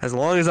for as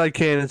long as I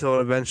can until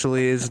it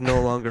eventually is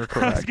no longer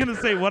correct. I was gonna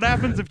say, what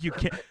happens if you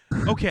can't?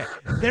 Okay,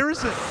 there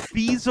is a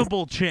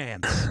feasible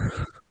chance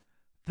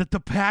that the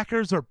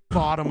Packers are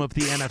bottom of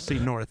the NFC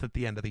North at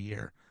the end of the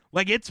year.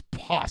 Like, it's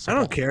possible. I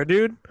don't care,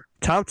 dude.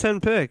 Top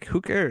 10 pick.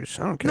 Who cares?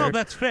 I don't care. No,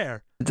 that's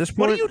fair. At this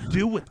point, what do you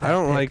do with that I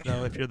don't pick,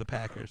 though, if you're the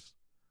Packers?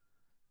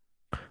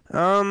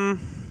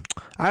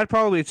 I'd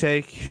probably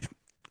take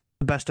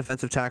the best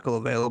defensive tackle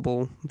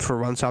available for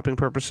run-stopping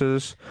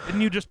purposes.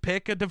 Didn't you just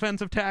pick a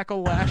defensive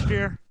tackle last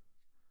year?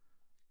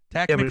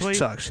 Technically? Yeah, but it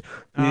sucks.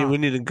 We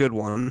need a good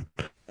one.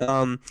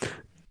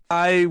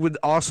 I would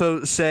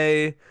also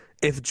say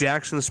if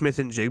Jackson Smith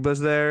and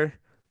Jigba's there,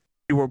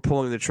 you were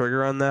pulling the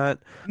trigger on that.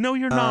 No,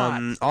 you're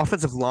not.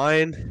 Offensive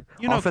line.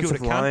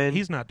 Offensive line.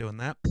 He's not doing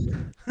that.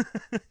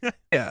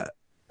 Yeah.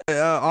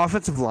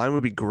 Offensive line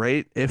would be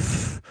great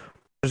if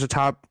there's a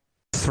top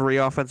 3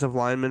 offensive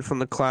linemen from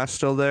the class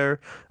still there.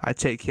 I'd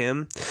take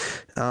him.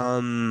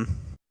 Honestly,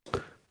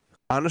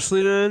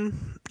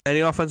 then,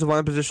 any offensive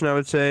line position I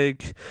would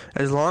take,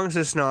 as long as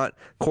it's not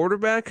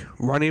quarterback,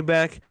 running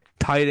back,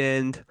 tight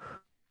end,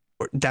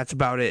 that's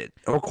about it.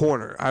 Or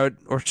corner.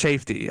 Or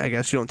safety. I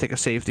guess you don't take a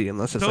safety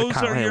unless it's like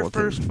Kyle Hamilton. Those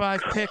are your first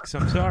 5 picks.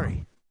 I'm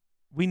sorry.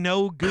 We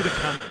know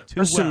Gutekunst too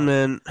Listen, well.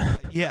 man.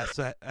 Yes,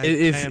 I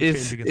am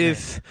changing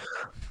his name.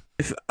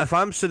 If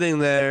I'm sitting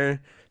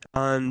there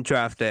on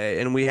draft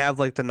day and we have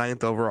like the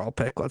 9th overall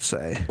pick, let's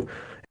say,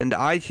 and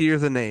I hear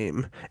the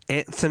name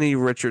Anthony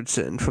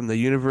Richardson from the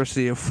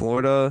University of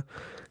Florida,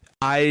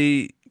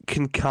 I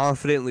can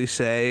confidently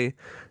say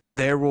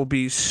there will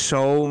be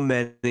so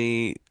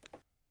many.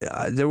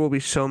 I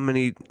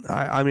mean,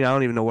 I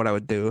don't even know what I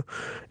would do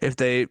if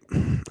they. I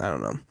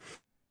don't know.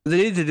 What they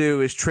need to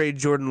do is trade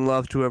Jordan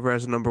Love to whoever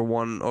has the number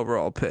 1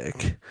 overall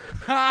pick,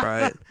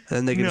 right?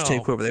 And they can just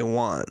take whoever they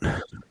want.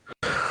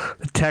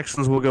 The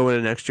Texans will go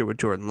into next year with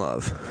Jordan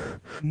Love.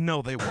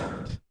 No, they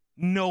won't.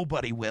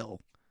 Nobody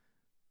will.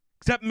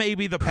 Except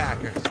maybe the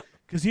Packers.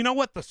 Because you know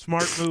what the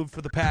smart move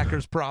for the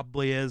Packers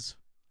probably is?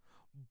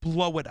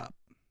 Blow it up.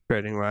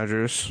 Trading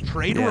Rodgers.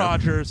 Trade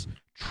Rodgers.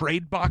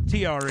 Trade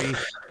Bakhtiari.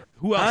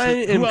 Who else? I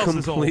am is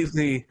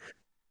completely old?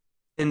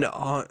 Adrian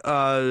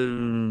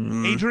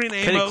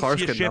Amos,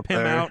 you ship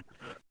him out.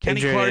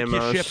 Kenny Clark,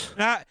 you ship.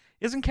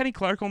 Isn't Kenny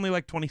Clark only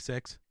like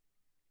 26?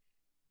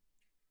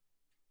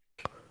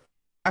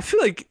 I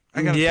feel like,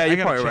 you're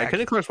probably right. check.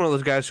 Kenny Clark's one of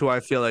those guys who I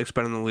feel like's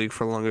been in the league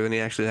for longer than he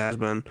actually has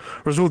been.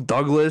 Rasul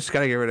Douglas,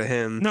 gotta get rid of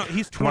him. No,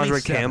 he's 27.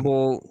 Marjorie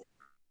Campbell.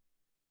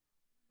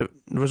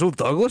 Rasul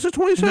Douglas is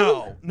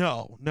 27?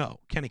 No.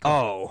 Kenny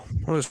Clark. Oh, I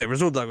was going to say,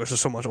 Rasul Douglas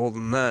is so much older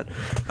than that.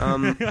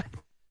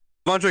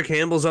 Marjorie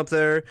Campbell's up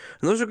there,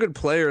 and those are good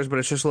players, but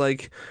it's just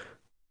like,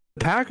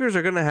 the Packers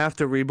are going to have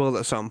to rebuild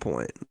at some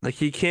point. Like,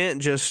 he can't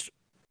just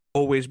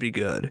always be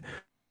good.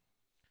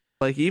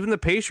 Like, even the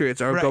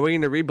Patriots are going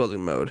into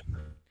rebuilding mode.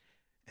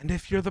 And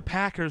if you're the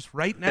Packers,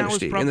 right now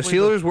dynasty. is probably... And the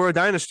Steelers were a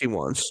dynasty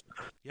once.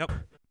 Yep.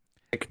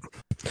 Like,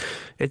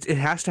 it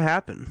has to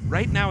happen.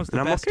 Right now is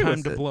the best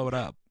time to blow it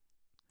up.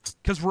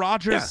 Because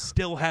Rodgers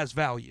still has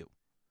value.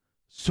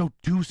 So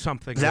do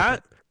something with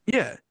it.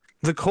 Yeah.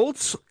 The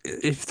Colts,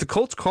 if the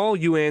Colts call,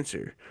 you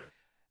answer.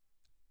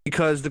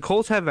 Because the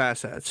Colts have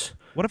assets.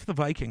 What if the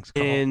Vikings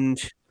call? And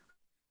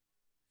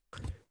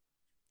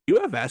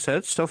you have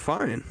assets, so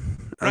fine.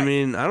 Right. I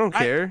mean, I don't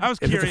care. I was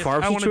curious. If it's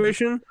a Favre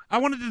situation. I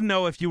wanted to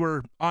know if you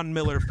were on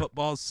Miller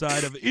Football's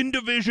side of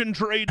in-division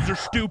trades are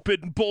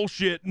stupid and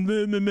bullshit.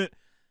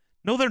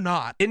 No, they're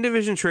not.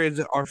 In-division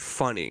trades are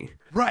funny.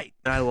 Right.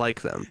 And I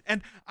like them.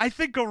 And I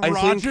think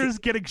Rodgers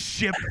getting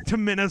shipped to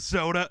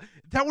Minnesota,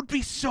 that would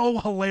be so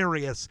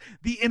hilarious.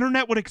 The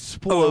internet would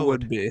explode. Oh, it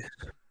would be.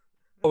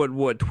 Oh, it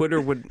would.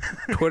 Twitter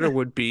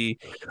would be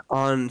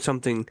on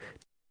something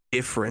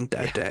different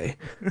that day.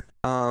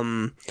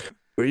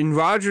 In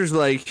Rodgers,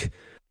 like,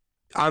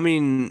 I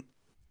mean,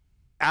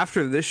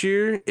 after this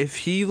year, if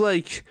he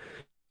like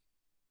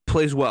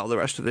plays well the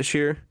rest of this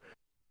year,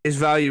 his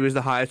value is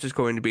the highest it's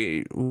going to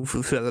be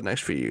for the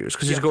next few years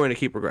because he's going to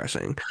keep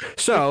progressing.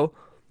 So,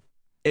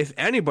 if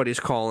anybody's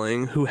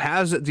calling who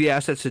has the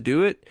assets to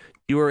do it,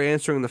 you are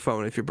answering the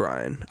phone if you're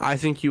Brian. I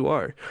think you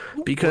are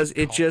because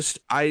it just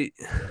I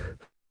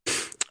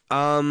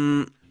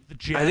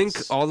think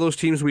all those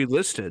teams we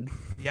listed.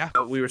 Yeah,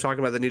 we were talking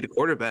about the need a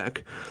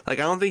quarterback. Like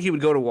I don't think he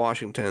would go to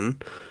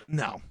Washington.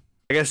 No.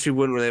 I guess he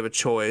wouldn't really have a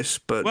choice,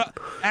 but well,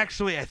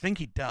 actually, I think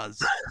he does.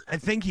 I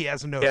think he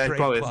has a no yeah, trade he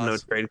probably clause. has a no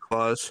trade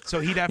clause. So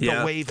he'd have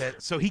to waive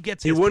it. So he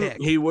gets his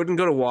pick. He wouldn't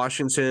go to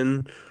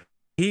Washington.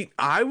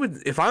 I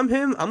would if I'm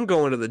him. I'm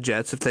going to the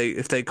Jets if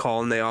they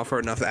call and they offer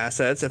enough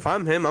assets. If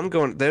I'm him, I'm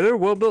going. They're a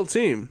well built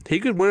team. He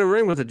could win a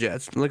ring with the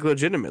Jets, like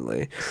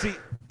legitimately. See,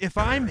 if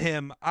I'm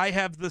him, I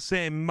have the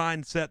same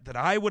mindset that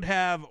I would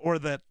have, or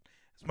that,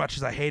 as much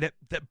as I hate it,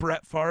 that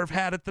Brett Favre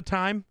had at the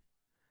time.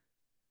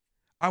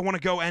 I want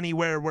to go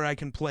anywhere where I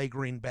can play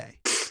Green Bay.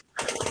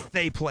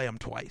 They play them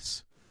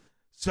twice.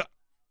 So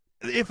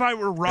if I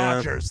were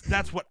Rodgers,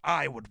 that's what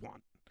I would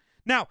want.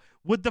 Now,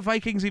 would the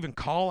Vikings even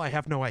call? I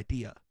have no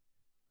idea.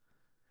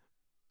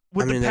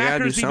 Would the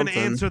Packers even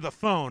answer the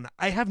phone?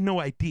 I have no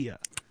idea.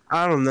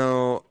 I don't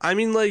know. I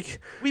mean,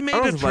 like, we made I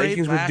don't know a if the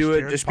Vikings would do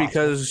it just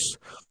because.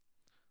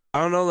 I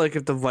don't know, like,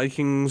 if the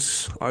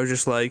Vikings are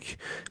just like,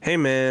 hey,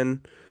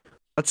 man,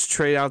 let's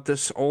trade out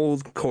this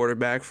old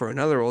quarterback for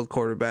another old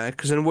quarterback.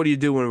 Because then what do you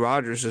do when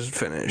Rodgers is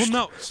finished?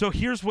 Well, no. So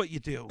here's what you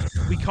do.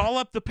 We call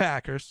up the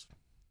Packers,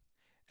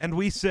 and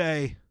we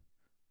say,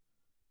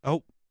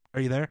 oh,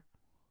 are you there?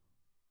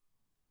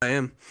 I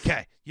am.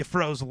 Okay. You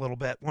froze a little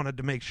bit. Wanted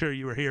to make sure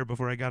you were here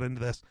before I got into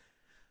this.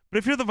 But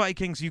if you're the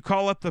Vikings, you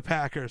call up the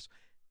Packers.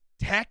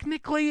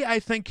 Technically, I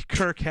think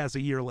Kirk has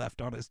a year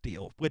left on his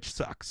deal, which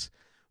sucks.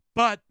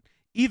 But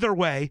either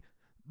way,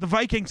 the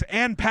Vikings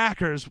and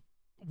Packers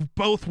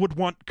both would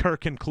want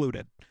Kirk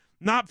included.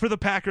 Not for the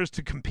Packers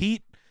to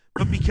compete,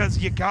 but because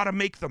you got to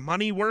make the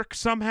money work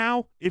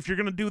somehow. If you're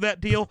going to do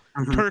that deal,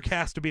 Kirk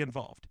has to be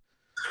involved.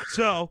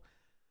 So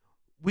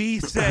we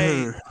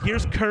say,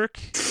 here's Kirk.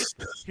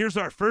 Here's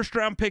our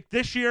first-round pick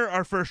this year,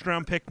 our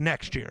first-round pick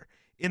next year.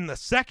 In the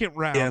second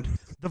round,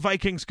 the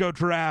Vikings go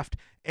draft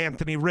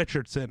Anthony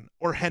Richardson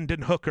or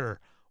Hendon Hooker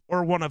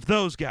or one of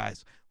those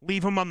guys.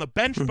 Leave him on the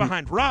bench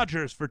behind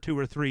Rodgers for 2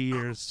 or 3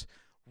 years.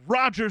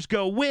 Rodgers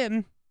go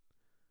win,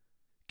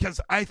 because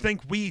I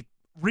think we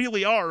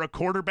really are a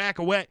quarterback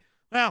away.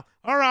 Well,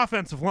 our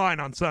offensive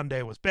line on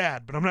Sunday was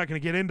bad, but I'm not going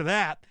to get into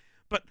that.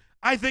 But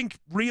I think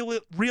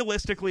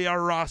realistically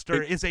our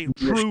roster is a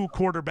true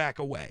quarterback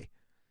away.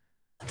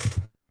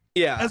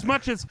 Yeah. As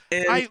much as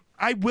I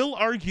will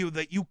argue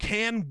that you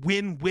can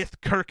win with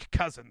Kirk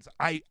Cousins.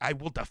 I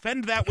will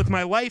defend that with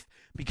my life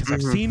because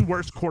I've seen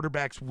worse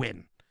quarterbacks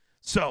win.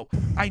 So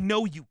I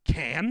know you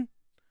can.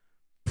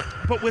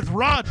 But with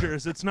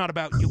Rodgers, it's not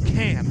about you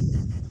can.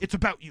 It's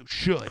about you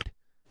should.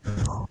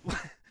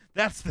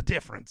 That's the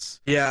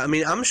difference. Yeah, I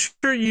mean, I'm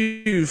sure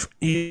you've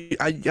seen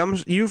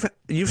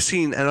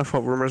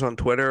NFL rumors on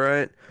Twitter,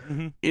 right?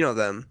 Mm-hmm. You know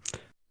them.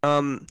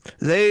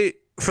 They,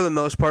 for the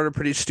most part, are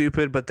pretty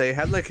stupid, but they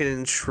had like an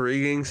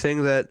intriguing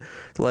thing that,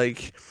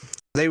 like,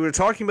 they were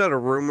talking about a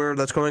rumor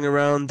that's going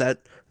around that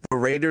the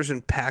Raiders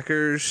and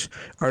Packers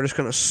are just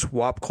going to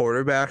swap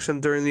quarterbacks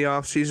during the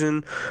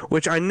offseason,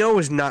 which I know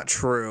is not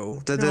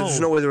true. There's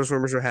no way those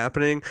rumors are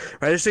happening.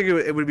 I just think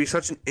it would be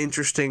such an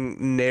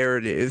interesting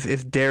narrative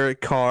if Derek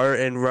Carr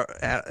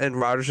and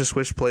Rodgers just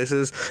switched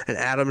places and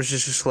Adams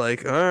is just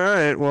like, all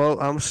right, well,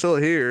 I'm still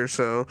here.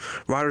 So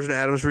Rodgers and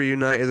Adams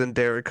reunite and then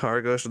Derek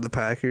Carr goes to the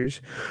Packers.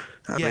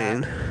 I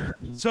mean.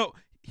 So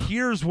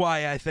here's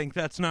why I think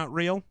that's not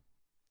real.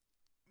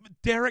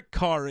 Derek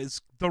Carr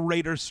is the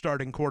Raiders'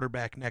 starting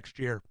quarterback next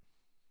year.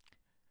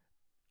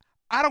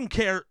 I don't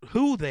care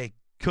who they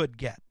could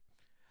get.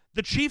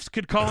 The Chiefs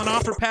could call and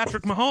offer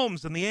Patrick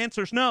Mahomes, and the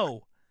answer's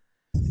no.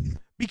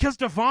 Because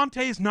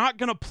Devontae's not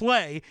going to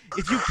play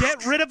if you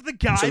get rid of the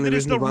guy that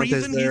is the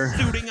reason he's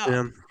suiting up.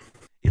 Yeah.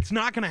 It's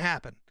not going to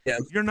happen. Yeah.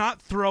 You're not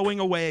throwing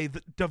away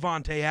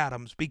Devontae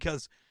Adams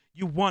because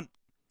you want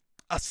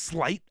a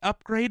slight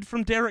upgrade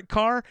from Derek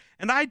Carr,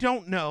 and I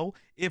don't know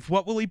if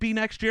what will he be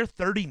next year,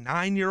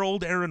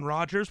 39-year-old Aaron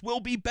Rodgers, will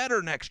be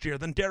better next year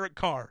than Derek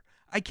Carr.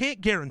 I can't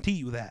guarantee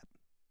you that.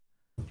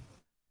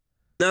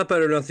 Not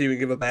better enough that you would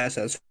give up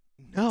assets.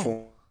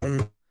 No.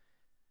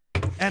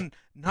 And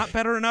not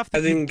better enough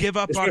that you give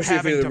up on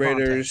having the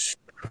Raiders.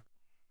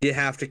 You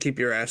have to keep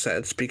your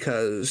assets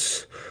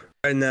because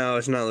right now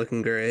it's not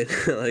looking great.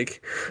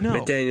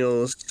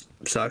 McDaniels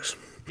sucks.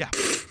 Yeah.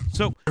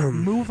 So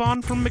move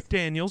on from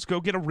McDaniels.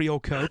 Go get a real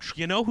coach.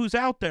 You know who's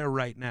out there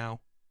right now?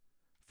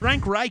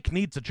 Frank Reich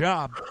needs a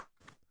job.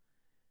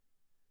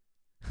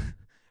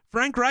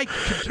 Frank Reich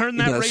can turn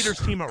that Raiders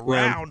team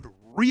around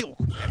real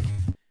quick.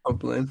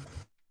 Hopefully.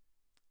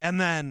 And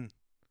then,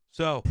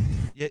 so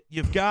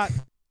you've got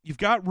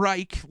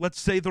Reich. Let's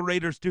say the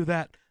Raiders do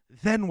that.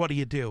 Then what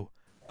do?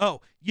 Oh,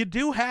 you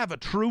do have a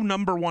true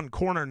number one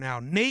corner now.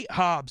 Nate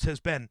Hobbs has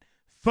been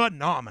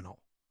phenomenal.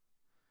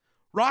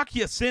 Rock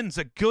Ya-Sin's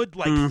a good,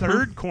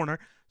 third corner,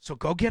 so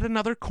go get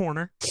another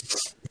corner.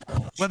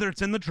 Whether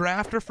it's in the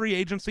draft or free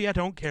agency, I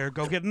don't care.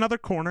 Go get another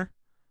corner.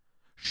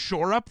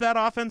 Shore up that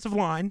offensive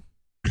line.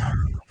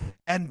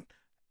 And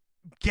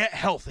get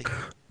healthy.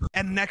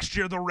 And next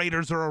year, the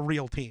Raiders are a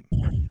real team.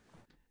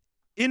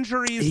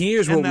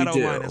 Injuries and that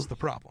O-line is the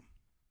problem.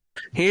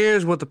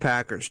 Here's what the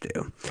Packers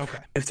do. Okay.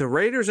 If the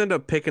Raiders end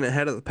up picking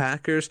ahead of the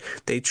Packers,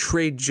 they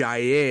trade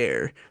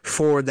Jair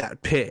for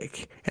that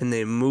pick, and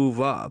they move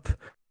up.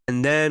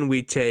 And then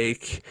we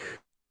take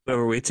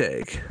whoever we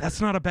take.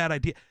 That's not a bad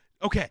idea.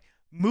 Okay,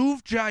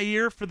 move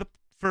Jair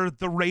for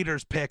the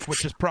Raiders pick,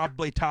 which is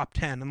probably top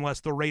 10,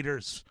 unless the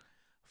Raiders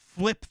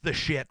flip the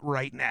shit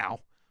right now,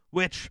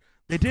 which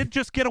they did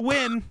just get a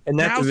win. And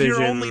that Now's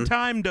division, your only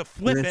time to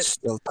flip it. It's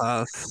still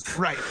tough.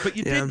 Right, but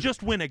you did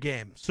just win a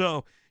game,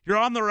 so you're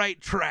on the right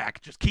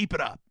track. Just keep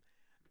it up.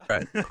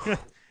 Right.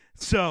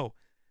 So,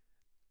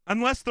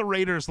 unless the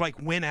Raiders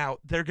win out,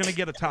 they're going to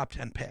get a top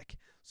 10 pick.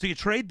 So you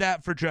trade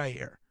that for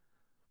Jair.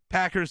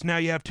 Packers, now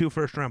you have 2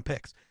 first-round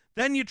picks.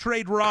 Then you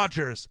trade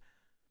Rodgers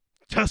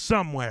to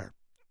somewhere.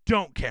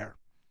 Don't care.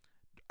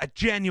 I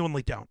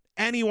genuinely don't.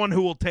 Anyone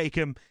who will take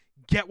him,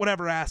 get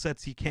whatever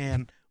assets he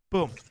can.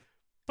 Boom.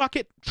 Fuck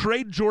it.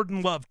 Trade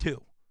Jordan Love,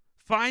 too.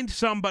 Find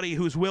somebody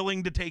who's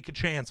willing to take a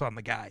chance on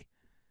the guy.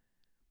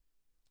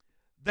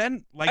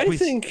 Then,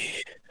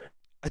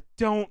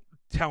 don't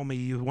tell me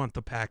you want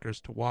the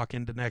Packers to walk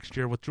into next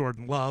year with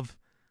Jordan Love.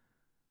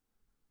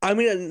 I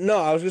mean, no,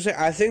 I was going to say,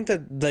 I think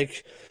that,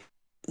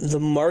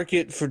 the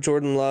market for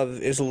Jordan Love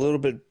is a little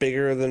bit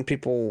bigger than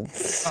people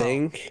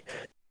think.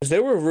 Because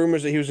there were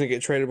rumors that he was going to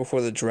get traded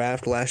before the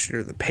draft last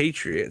year to the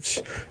Patriots,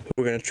 who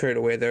were going to trade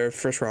away their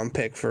first-round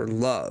pick for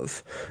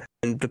Love.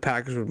 And the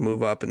Packers would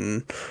move up,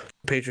 and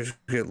the Patriots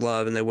would get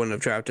Love, and they wouldn't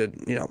have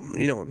drafted, you know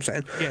what I'm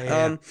saying.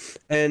 Yeah.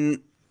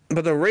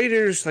 But the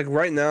Raiders,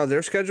 right now,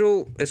 their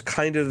schedule is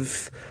kind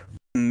of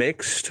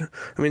mixed.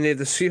 I mean, they have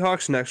the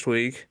Seahawks next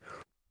week,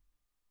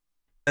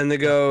 and they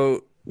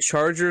go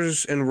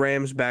Chargers and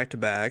Rams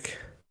back-to-back.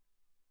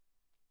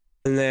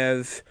 And they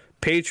have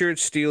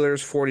Patriots,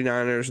 Steelers,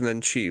 49ers, and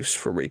then Chiefs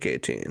for Week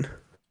 18.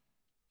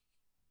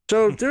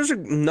 So there's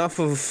enough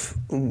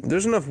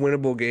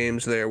winnable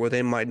games there where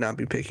they might not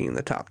be picking in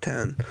the top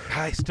 10.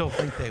 I still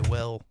think they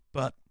will,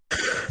 but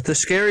the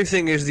scary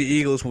thing is the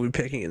Eagles will be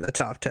picking in the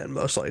top 10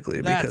 most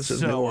likely because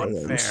of New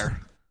Orleans.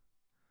 Unfair.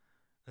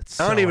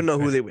 I don't even know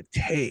who they would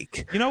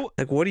take.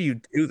 What do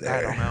you do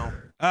there?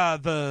 I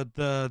don't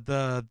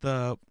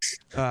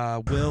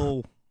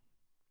know.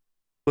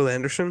 Will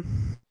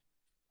Anderson,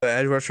 the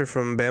edge rusher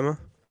from Bama.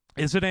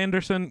 Is it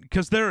Anderson?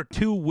 Because there are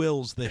 2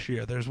 Wills this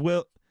year. There's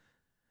Will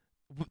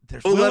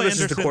Levis Anderson.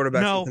 Is the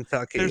quarterback from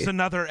Kentucky. There's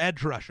another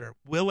edge rusher,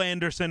 Will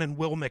Anderson and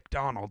Will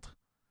McDonald.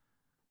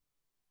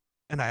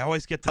 And I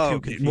always get the 2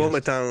 confused. Will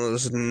McDonald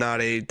is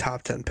not a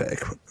top 10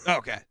 pick.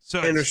 Okay, so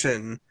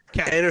Anderson's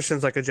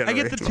like a generational. I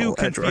get the 2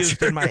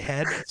 confused in my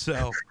head.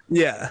 So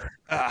yeah.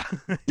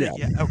 Yeah.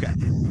 Okay.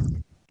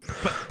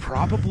 But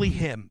probably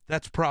him.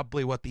 That's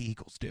probably what the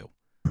Eagles do.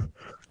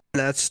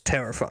 That's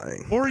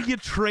terrifying. Or you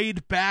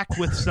trade back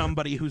with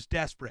somebody who's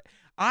desperate.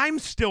 I'm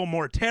still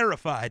more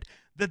terrified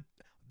that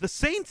the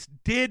Saints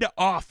did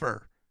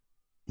offer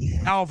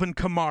Alvin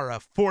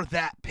Kamara for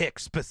that pick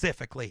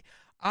specifically.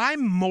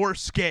 I'm more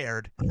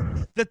scared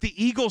that the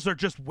Eagles are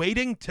just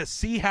waiting to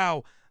see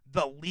how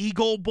the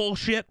legal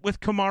bullshit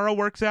with Kamara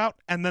works out,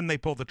 and then they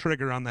pull the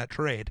trigger on that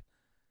trade.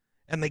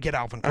 And they get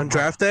Alvin Kamara. On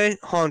draft day,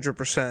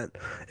 100%.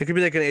 It could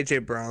be like an A.J.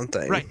 Brown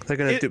thing. Right.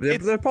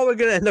 They're probably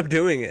going to end up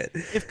doing it.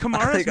 If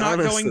Kamara's not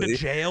going to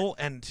jail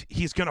and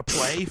he's going to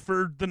play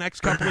for the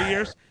next couple of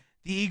years,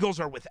 the Eagles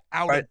are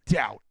without a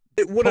doubt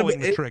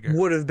pulling the trigger. It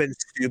would have been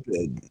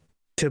stupid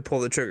to pull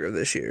the trigger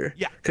this year.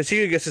 Yeah. Because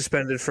he could get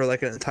suspended for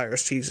an entire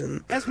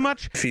season. As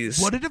much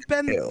would it have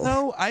been,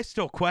 though? I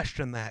still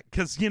question that.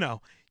 Because, you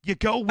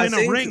go win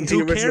a ring.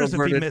 Who cares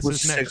if he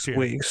misses next year?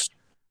 Weeks.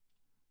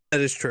 That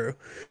is true.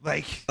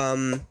 Yeah,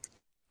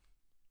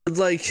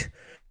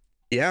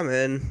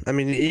 man. I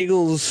mean, the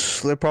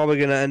Eagles, they're probably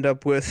going to end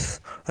up with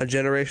a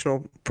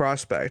generational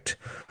prospect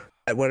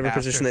at whatever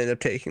position they end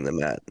up taking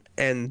them at.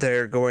 And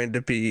they're going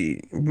to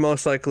be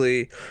most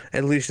likely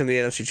at least in the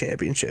NFC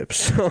Championship.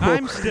 So,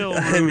 I'm still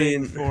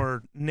rooting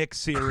for Nick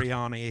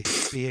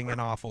Sirianni being an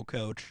awful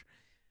coach.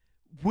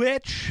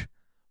 Which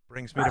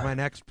brings me to my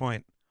next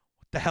point.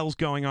 What the hell's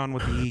going on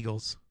with the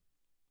Eagles?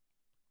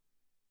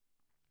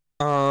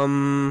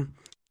 Okay.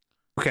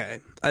 I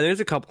think there's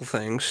a couple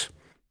things.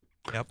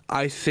 Yep.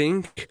 I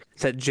think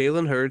that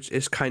Jalen Hurts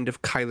is kind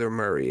of Kyler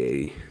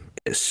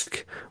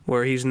Murray-esque,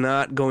 where he's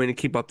not going to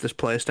keep up this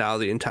play style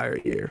the entire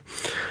year.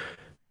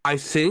 I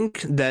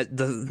think that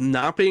the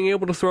not being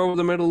able to throw over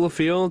the middle of the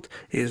field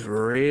is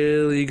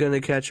really going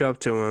to catch up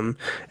to him.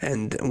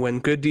 And when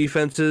good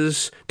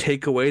defenses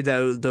take away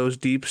those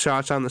deep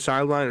shots on the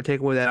sideline or take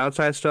away that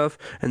outside stuff,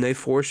 and they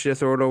force you to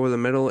throw it over the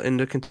middle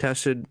into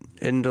contested,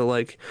 into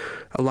like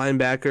a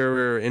linebacker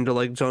or into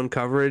like zone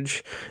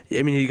coverage,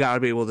 I mean, you got to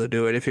be able to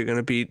do it if you're going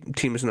to beat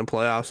teams in the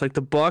playoffs. Like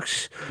the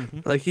Bucks,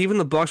 like even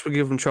the Bucks would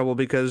give them trouble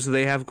because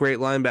they have great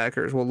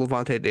linebackers. Well,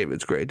 Levante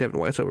David's great. Devin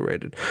White's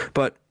overrated,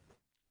 but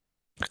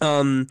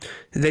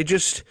they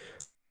just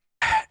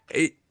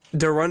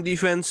their run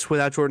defense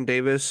without Jordan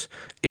Davis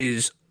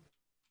is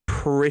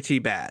pretty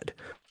bad.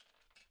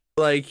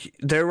 Like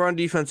their run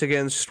defense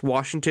against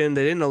Washington,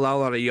 they didn't allow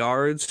a lot of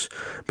yards,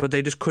 but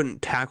they just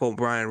couldn't tackle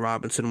Brian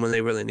Robinson when they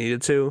really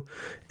needed to.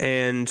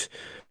 And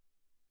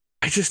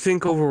I just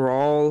think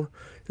overall,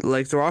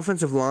 like their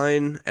offensive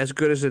line, as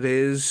good as it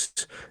is,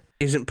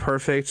 isn't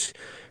perfect.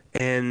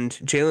 And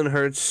Jalen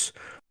Hurts,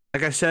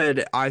 like I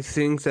said, I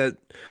think that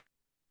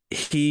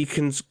he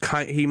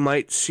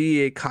might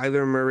see a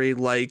Kyler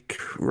Murray-like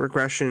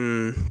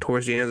regression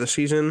towards the end of the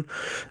season.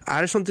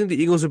 I just don't think the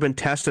Eagles have been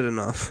tested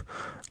enough.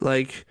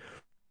 Like,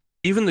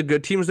 even the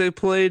good teams they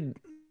played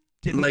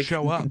Didn't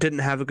show up. Didn't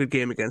have a good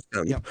game against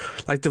them. Yep.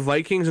 Like the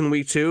Vikings in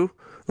week 2,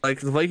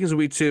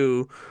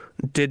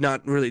 did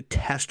not really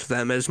test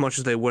them as much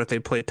as they would if they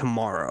played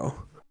tomorrow.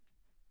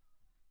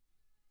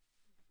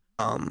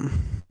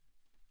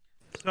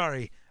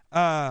 Sorry.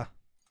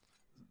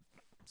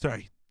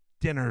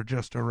 Dinner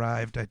just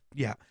arrived.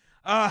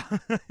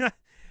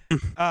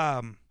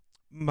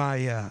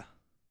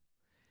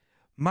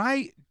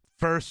 My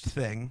first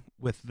thing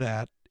with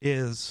that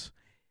is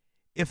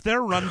if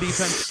their run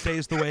defense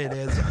stays the way it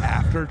is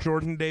after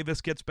Jordan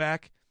Davis gets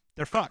back,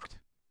 they're fucked.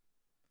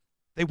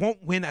 They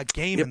won't win a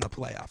game in the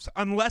playoffs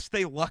unless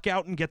they luck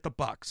out and get the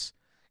Bucks,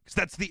 because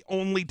that's the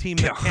only team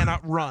that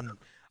cannot run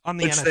on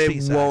the NFC side.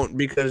 Which they won't,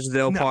 because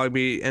they'll probably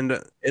be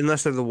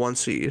unless they're the 1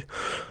 seed.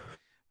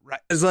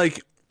 Right. It's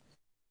like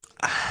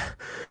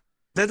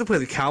they have to play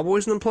the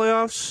Cowboys in the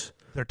playoffs.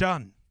 They're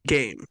done.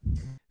 Game.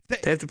 They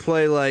have to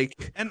play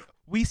like... And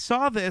we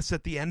saw this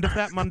at the end of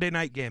that Monday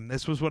night game.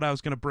 This was what I was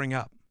going to bring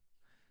up.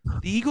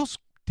 The Eagles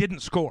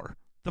didn't score.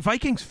 The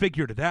Vikings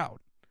figured it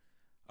out.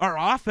 Our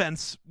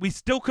offense, we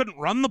still couldn't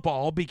run the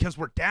ball because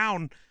we're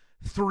down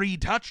 3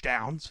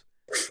 touchdowns.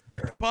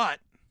 But,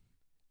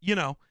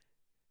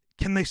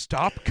 can they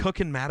stop Cook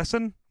and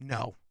Madison?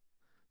 No.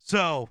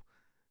 So...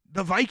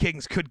 the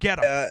Vikings could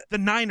get them. The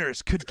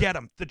Niners could get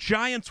them. The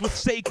Giants with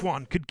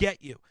Saquon could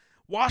get you.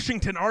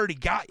 Washington already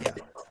got you.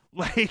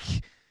 Like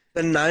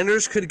the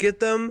Niners could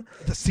get them.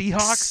 The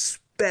Seahawks,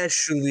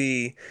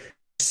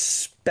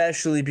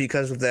 especially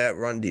because of that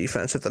run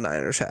defense that the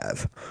Niners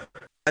have.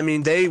 I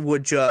mean, they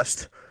would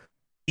just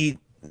eat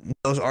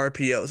those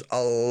RPOs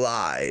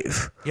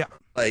alive. Yeah.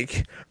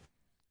 Like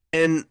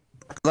you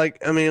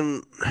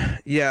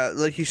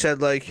said,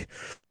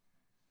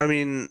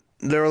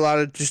 there are a lot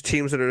of just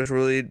teams that are just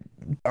really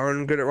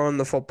darn good at running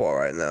the football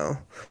right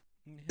now.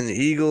 And the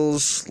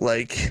Eagles,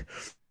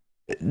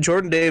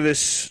 Jordan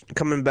Davis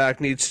coming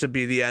back needs to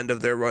be the end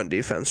of their run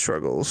defense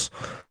struggles.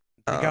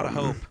 You gotta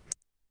hope.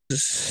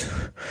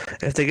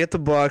 If they get the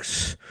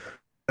Bucks,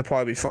 they'll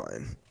probably be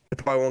fine. They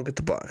probably won't get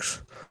the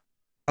Bucks.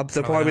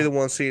 They'll probably be the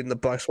 1 seed, and the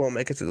Bucks won't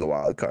make it to the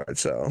wild card.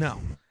 So no,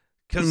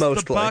 because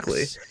most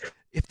likely,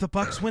 if the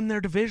Bucks win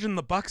their division,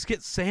 the Bucks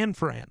get San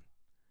Fran.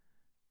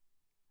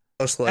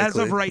 Most likely. As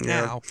of right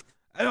now.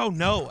 Oh,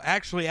 no.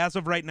 Actually, as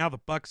of right now, the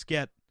Bucks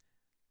get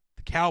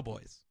the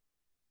Cowboys.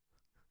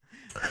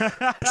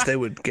 They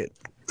would get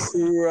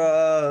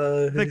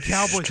crushed. The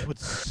Cowboys would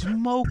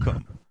smoke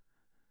them.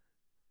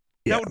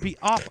 Yeah. That would be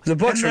awful. The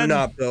Bucks are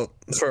not built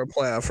for a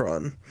playoff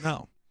run.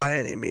 No. By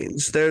any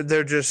means. They're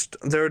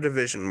a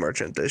division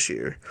merchant this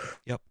year.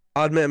 Yep.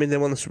 I'll admit, they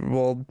won the Super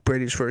Bowl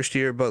Brady's first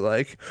year, but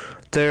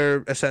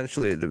they're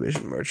essentially a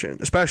division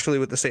merchant, especially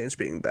with the Saints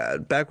being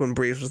bad. Back when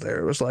Breeze was there,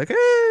 it was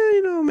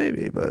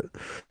maybe, but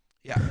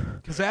yeah.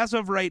 Because as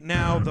of right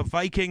now, the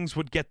Vikings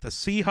would get the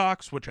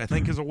Seahawks, which I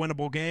think is a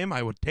winnable game.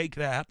 I would take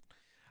that.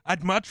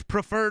 I'd much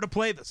prefer to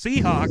play the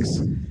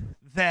Seahawks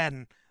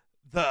than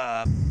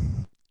the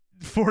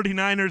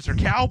 49ers or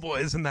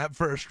Cowboys in that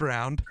first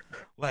round.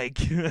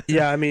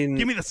 Yeah,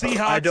 give me the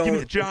Seahawks, give me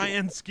the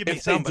Giants, give me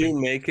somebody. If they do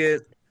make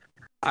it,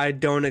 I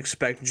don't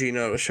expect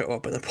Geno to show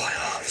up in the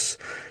playoffs.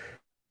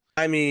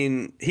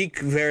 He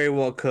very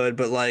well could,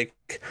 but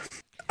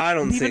I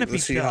don't think the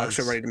Seahawks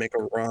are ready to make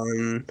a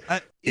run.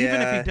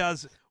 Even if he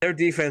does, their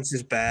defense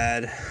is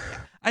bad.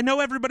 I know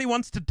everybody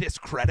wants to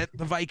discredit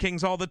the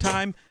Vikings all the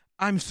time.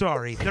 I'm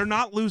sorry. They're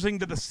not losing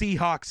to the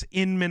Seahawks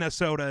in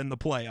Minnesota in the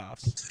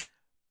playoffs.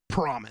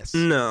 Promise.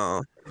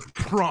 No.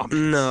 Promise.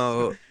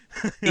 No.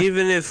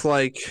 Even if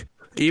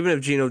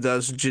Geno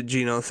does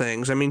Geno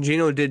things.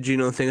 Geno did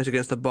Geno things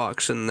against the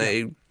Bucks, and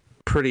they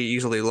pretty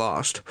easily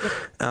lost.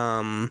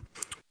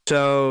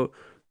 So,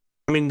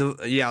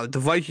 the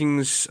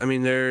Vikings,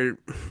 their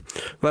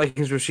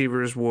Vikings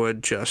receivers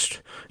would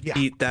just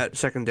eat that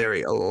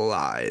secondary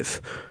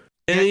alive.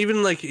 And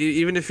even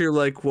if you're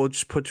like, well,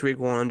 just put Tariq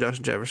Woolen on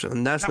Justin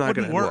Jefferson, that's not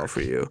going to end well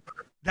for you.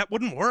 That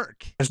wouldn't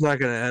work. It's not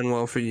going to end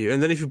well for you.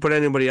 And then if you put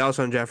anybody else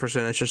on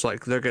Jefferson, it's just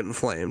like they're getting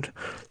flamed.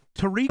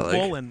 Tariq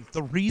Woolen,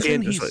 the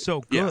reason he's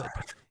so good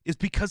is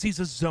because he's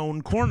a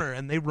zone corner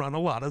and they run a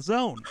lot of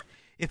zone.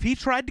 If he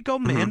tried to go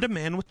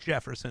man-to-man with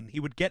Jefferson,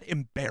 he would get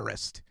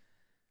embarrassed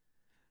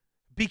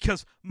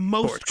because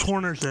most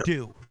corners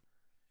do.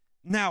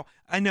 Now,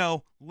 I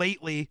know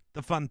lately,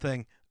 the fun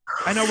thing,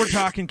 I know we're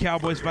talking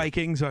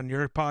Cowboys-Vikings on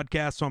your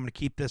podcast, so I'm going to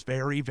keep this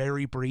very,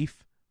 very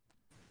brief.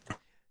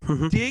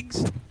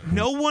 Diggs,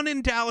 no one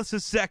in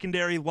Dallas's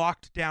secondary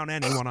locked down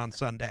anyone on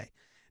Sunday.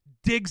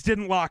 Diggs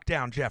didn't lock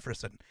down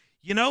Jefferson.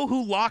 You know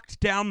who locked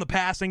down the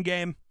passing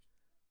game?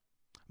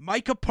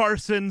 Micah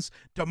Parsons,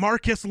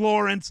 DeMarcus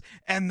Lawrence,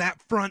 and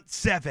that front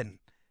seven.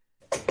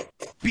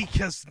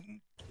 Because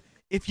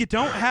if you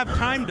don't have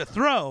time to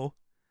throw,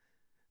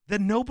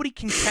 then nobody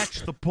can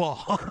catch the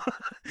ball.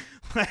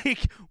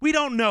 Like, we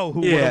don't know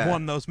who would have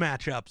won those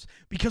matchups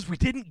because we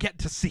didn't get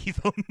to see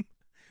them.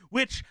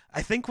 Which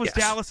I think was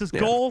Dallas's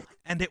goal,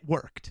 and it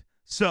worked.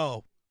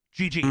 So,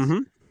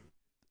 GG.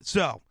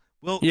 So,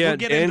 we'll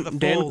get into the full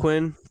Dan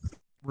Quinn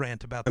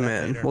rant about that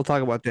later. We'll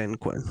talk about Dan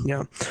Quinn.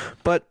 Yeah.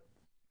 But,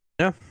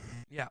 yeah.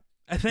 Yeah.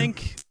 I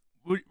think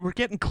we're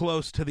getting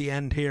close to the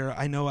end here.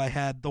 I know I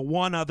had the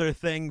one other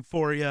thing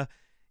for you.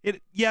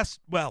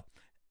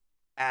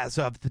 As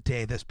of the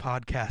day this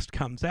podcast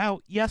comes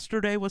out,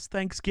 yesterday was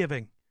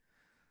Thanksgiving.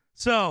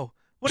 So,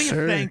 what are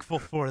you thankful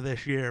for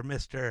this year,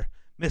 Mr.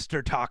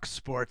 Talk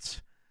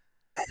Sports?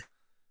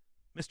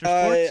 Mr.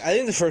 Sports? I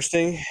think the first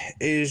thing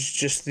is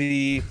just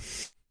the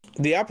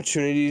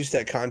opportunities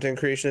that content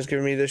creation has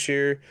given me this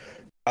year.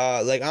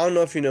 I don't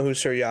know if you know who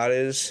Sir Yacht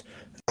is,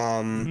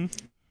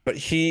 but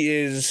he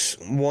is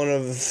one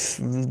of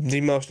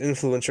the most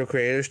influential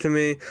creators to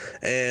me,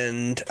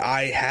 and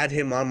I had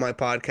him on my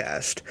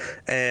podcast,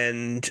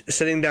 and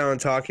sitting down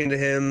and talking to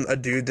him, a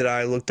dude that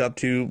I looked up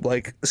to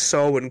like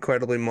so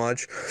incredibly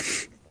much,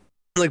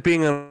 like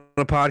being on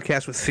a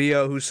podcast with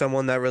Theo, who's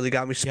someone that really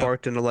got me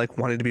sparked into like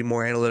wanting to be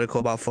more analytical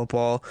about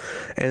football,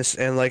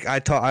 and like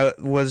I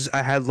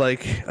had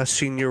like a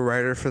senior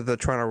writer for the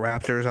Toronto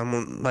Raptors on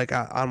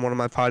one of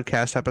my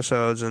podcast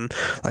episodes, and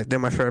like they're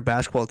my favorite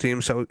basketball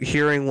team. So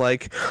hearing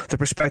like the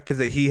perspective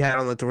that he had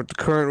on the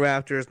current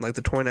Raptors and like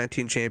the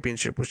 2019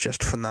 championship was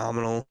just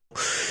phenomenal.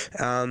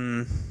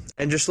 And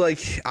just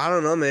like I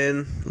don't know,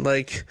 man,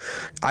 like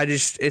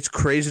it's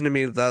crazy to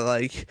me that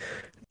like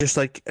just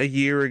like a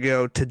year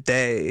ago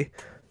today,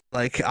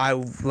 like I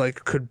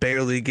like could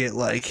barely get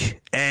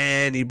like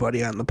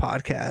anybody on the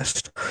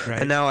podcast,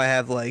 and now I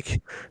have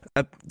like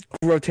a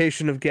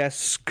rotation of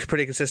guests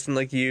pretty consistent,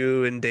 like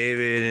you and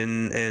David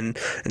and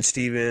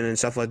Steven and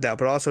stuff like that,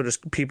 but also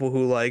just people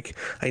who like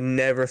I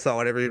never thought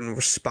would ever even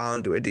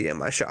respond to a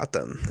DM I shot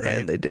them,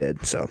 and they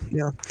did. So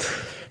yeah.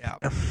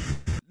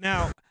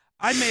 Now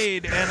I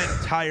made an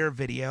entire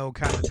video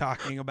kind of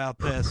talking about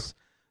this,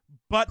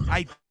 but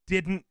I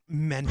didn't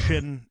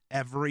mention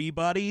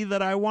everybody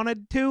that I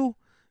wanted to.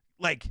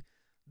 Like,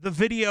 the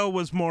video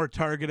was more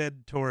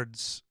targeted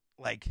towards,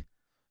 like,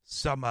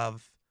 some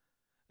of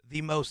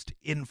the most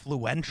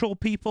influential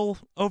people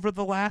over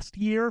the last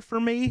year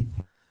for me.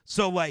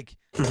 So, like,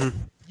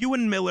 you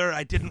and Miller,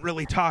 I didn't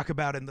really talk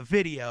about in the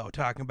video,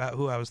 talking about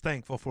who I was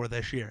thankful for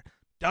this year.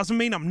 Doesn't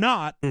mean I'm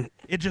not.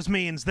 It just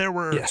means there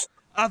were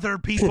other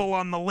people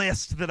on the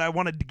list that I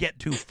wanted to get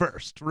to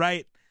first,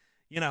 right?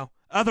 You know,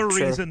 other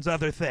reasons,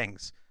 other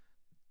things.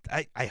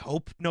 I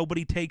hope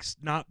nobody takes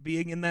not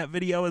being in that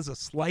video as a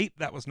slight.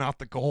 That was not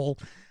the goal.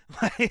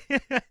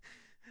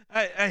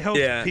 I hope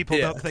people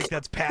don't think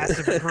that's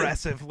passive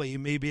aggressively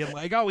me being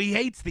like, oh, he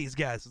hates these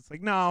guys. It's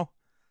like, no,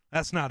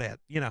 that's not it.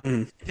 You know,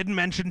 didn't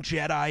mention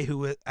Jedi,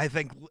 who I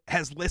think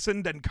has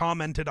listened and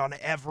commented on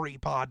every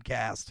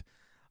podcast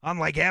on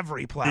like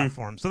every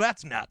platform. So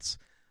that's nuts.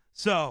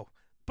 So,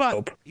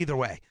 but either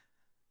way,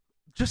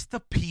 just the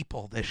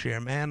people this year,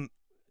 man.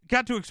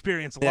 Got to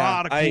experience a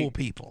lot of cool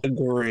people.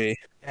 Agree.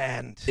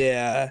 And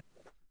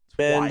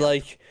man,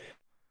 like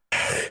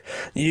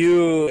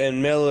you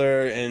and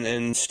Miller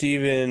and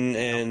Steven,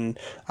 and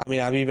I mean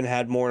I've even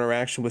had more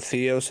interaction with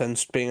Theo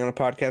since being on a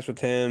podcast with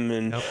him,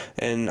 and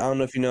I don't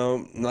know if you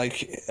know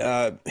like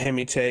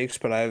Hemi Takes,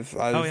 but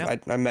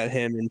I met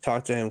him and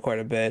talked to him quite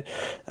a bit.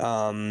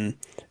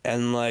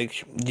 And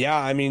like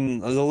I mean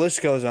the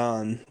list goes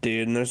on,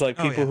 dude, and there's like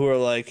people who are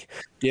like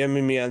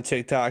DMing me on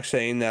TikTok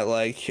saying that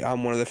like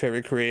I'm one of their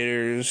favorite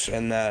creators,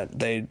 and that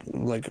they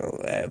like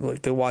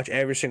they watch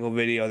every single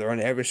video, they're on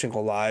every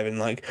single live, and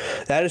like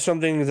that is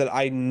something that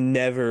I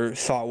never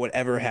thought would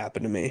ever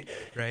happen to me.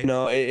 Right. You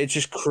know, it's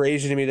just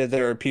crazy to me that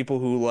there are people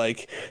who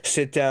like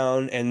sit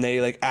down and they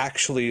like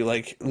actually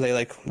like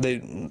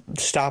they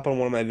stop on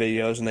one of my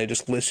videos and they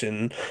just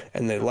listen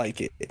and they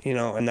like it, you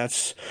know, and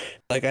that's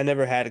like I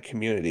never had a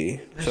community.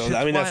 So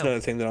I mean that's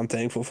another thing that I'm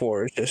thankful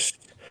for, is just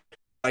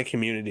my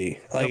community,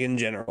 like in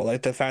general,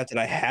 like the fact that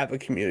I have a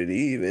community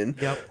even,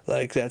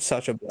 like that's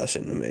such a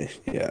blessing to me.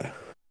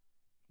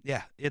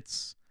 Yeah,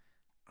 it's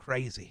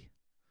crazy.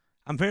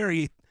 I'm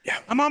very Yeah.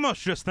 I'm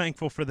almost just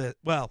thankful for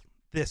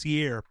this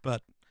year,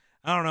 but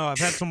I don't know. I've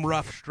had some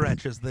rough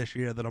stretches this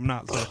year that I'm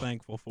not so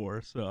thankful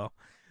for. So,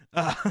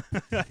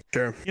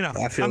 Sure.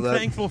 I feel I'm that.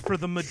 thankful for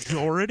the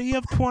majority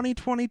of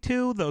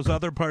 2022. Those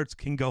other parts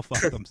can go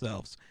fuck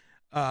themselves.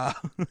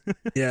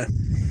 Yeah,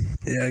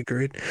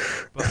 agreed.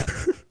 But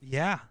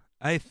yeah,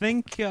 I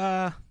think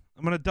I'm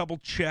gonna double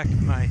check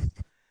my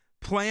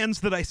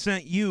plans that I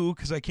sent you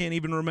because I can't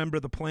even remember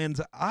the plans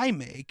I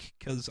make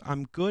because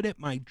I'm good at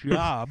my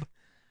job.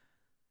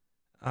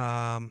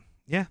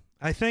 Yeah,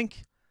 I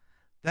think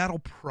that'll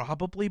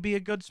probably be a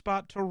good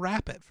spot to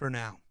wrap it for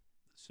now.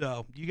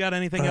 So, you got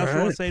anything else you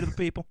want to say to the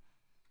people?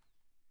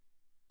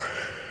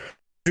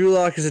 Drew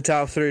Lock is a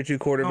top 32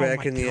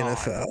 quarterback in the God.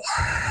 NFL.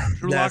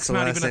 Drew Lock's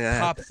not even a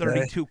top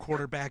 32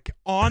 quarterback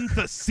on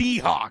the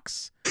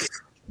Seahawks.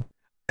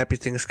 Happy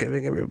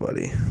Thanksgiving,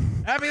 everybody.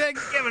 Happy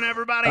Thanksgiving,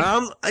 everybody.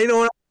 You know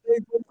what?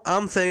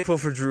 I'm thankful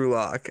for Drew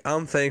Lock.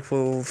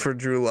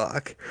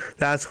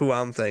 That's who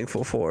I'm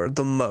thankful for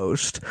the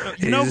most.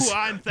 You know who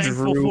I'm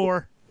thankful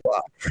for?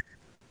 Lock.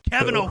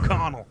 Kevin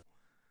O'Connell.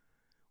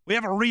 We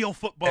have a real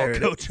football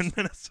coach in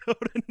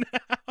Minnesota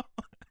now.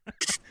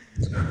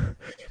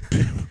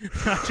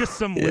 Not just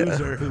some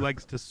loser who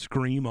likes to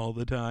scream all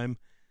the time,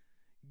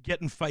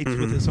 get in fights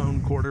with his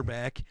own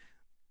quarterback.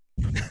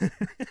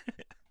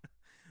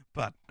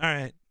 But, all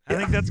right. I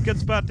think that's a good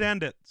spot to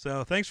end it.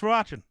 So, thanks for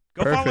watching.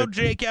 Go follow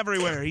Jake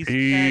everywhere.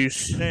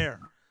 He's there.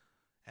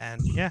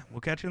 And, yeah,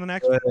 we'll catch you in the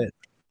next one.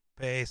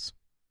 Peace.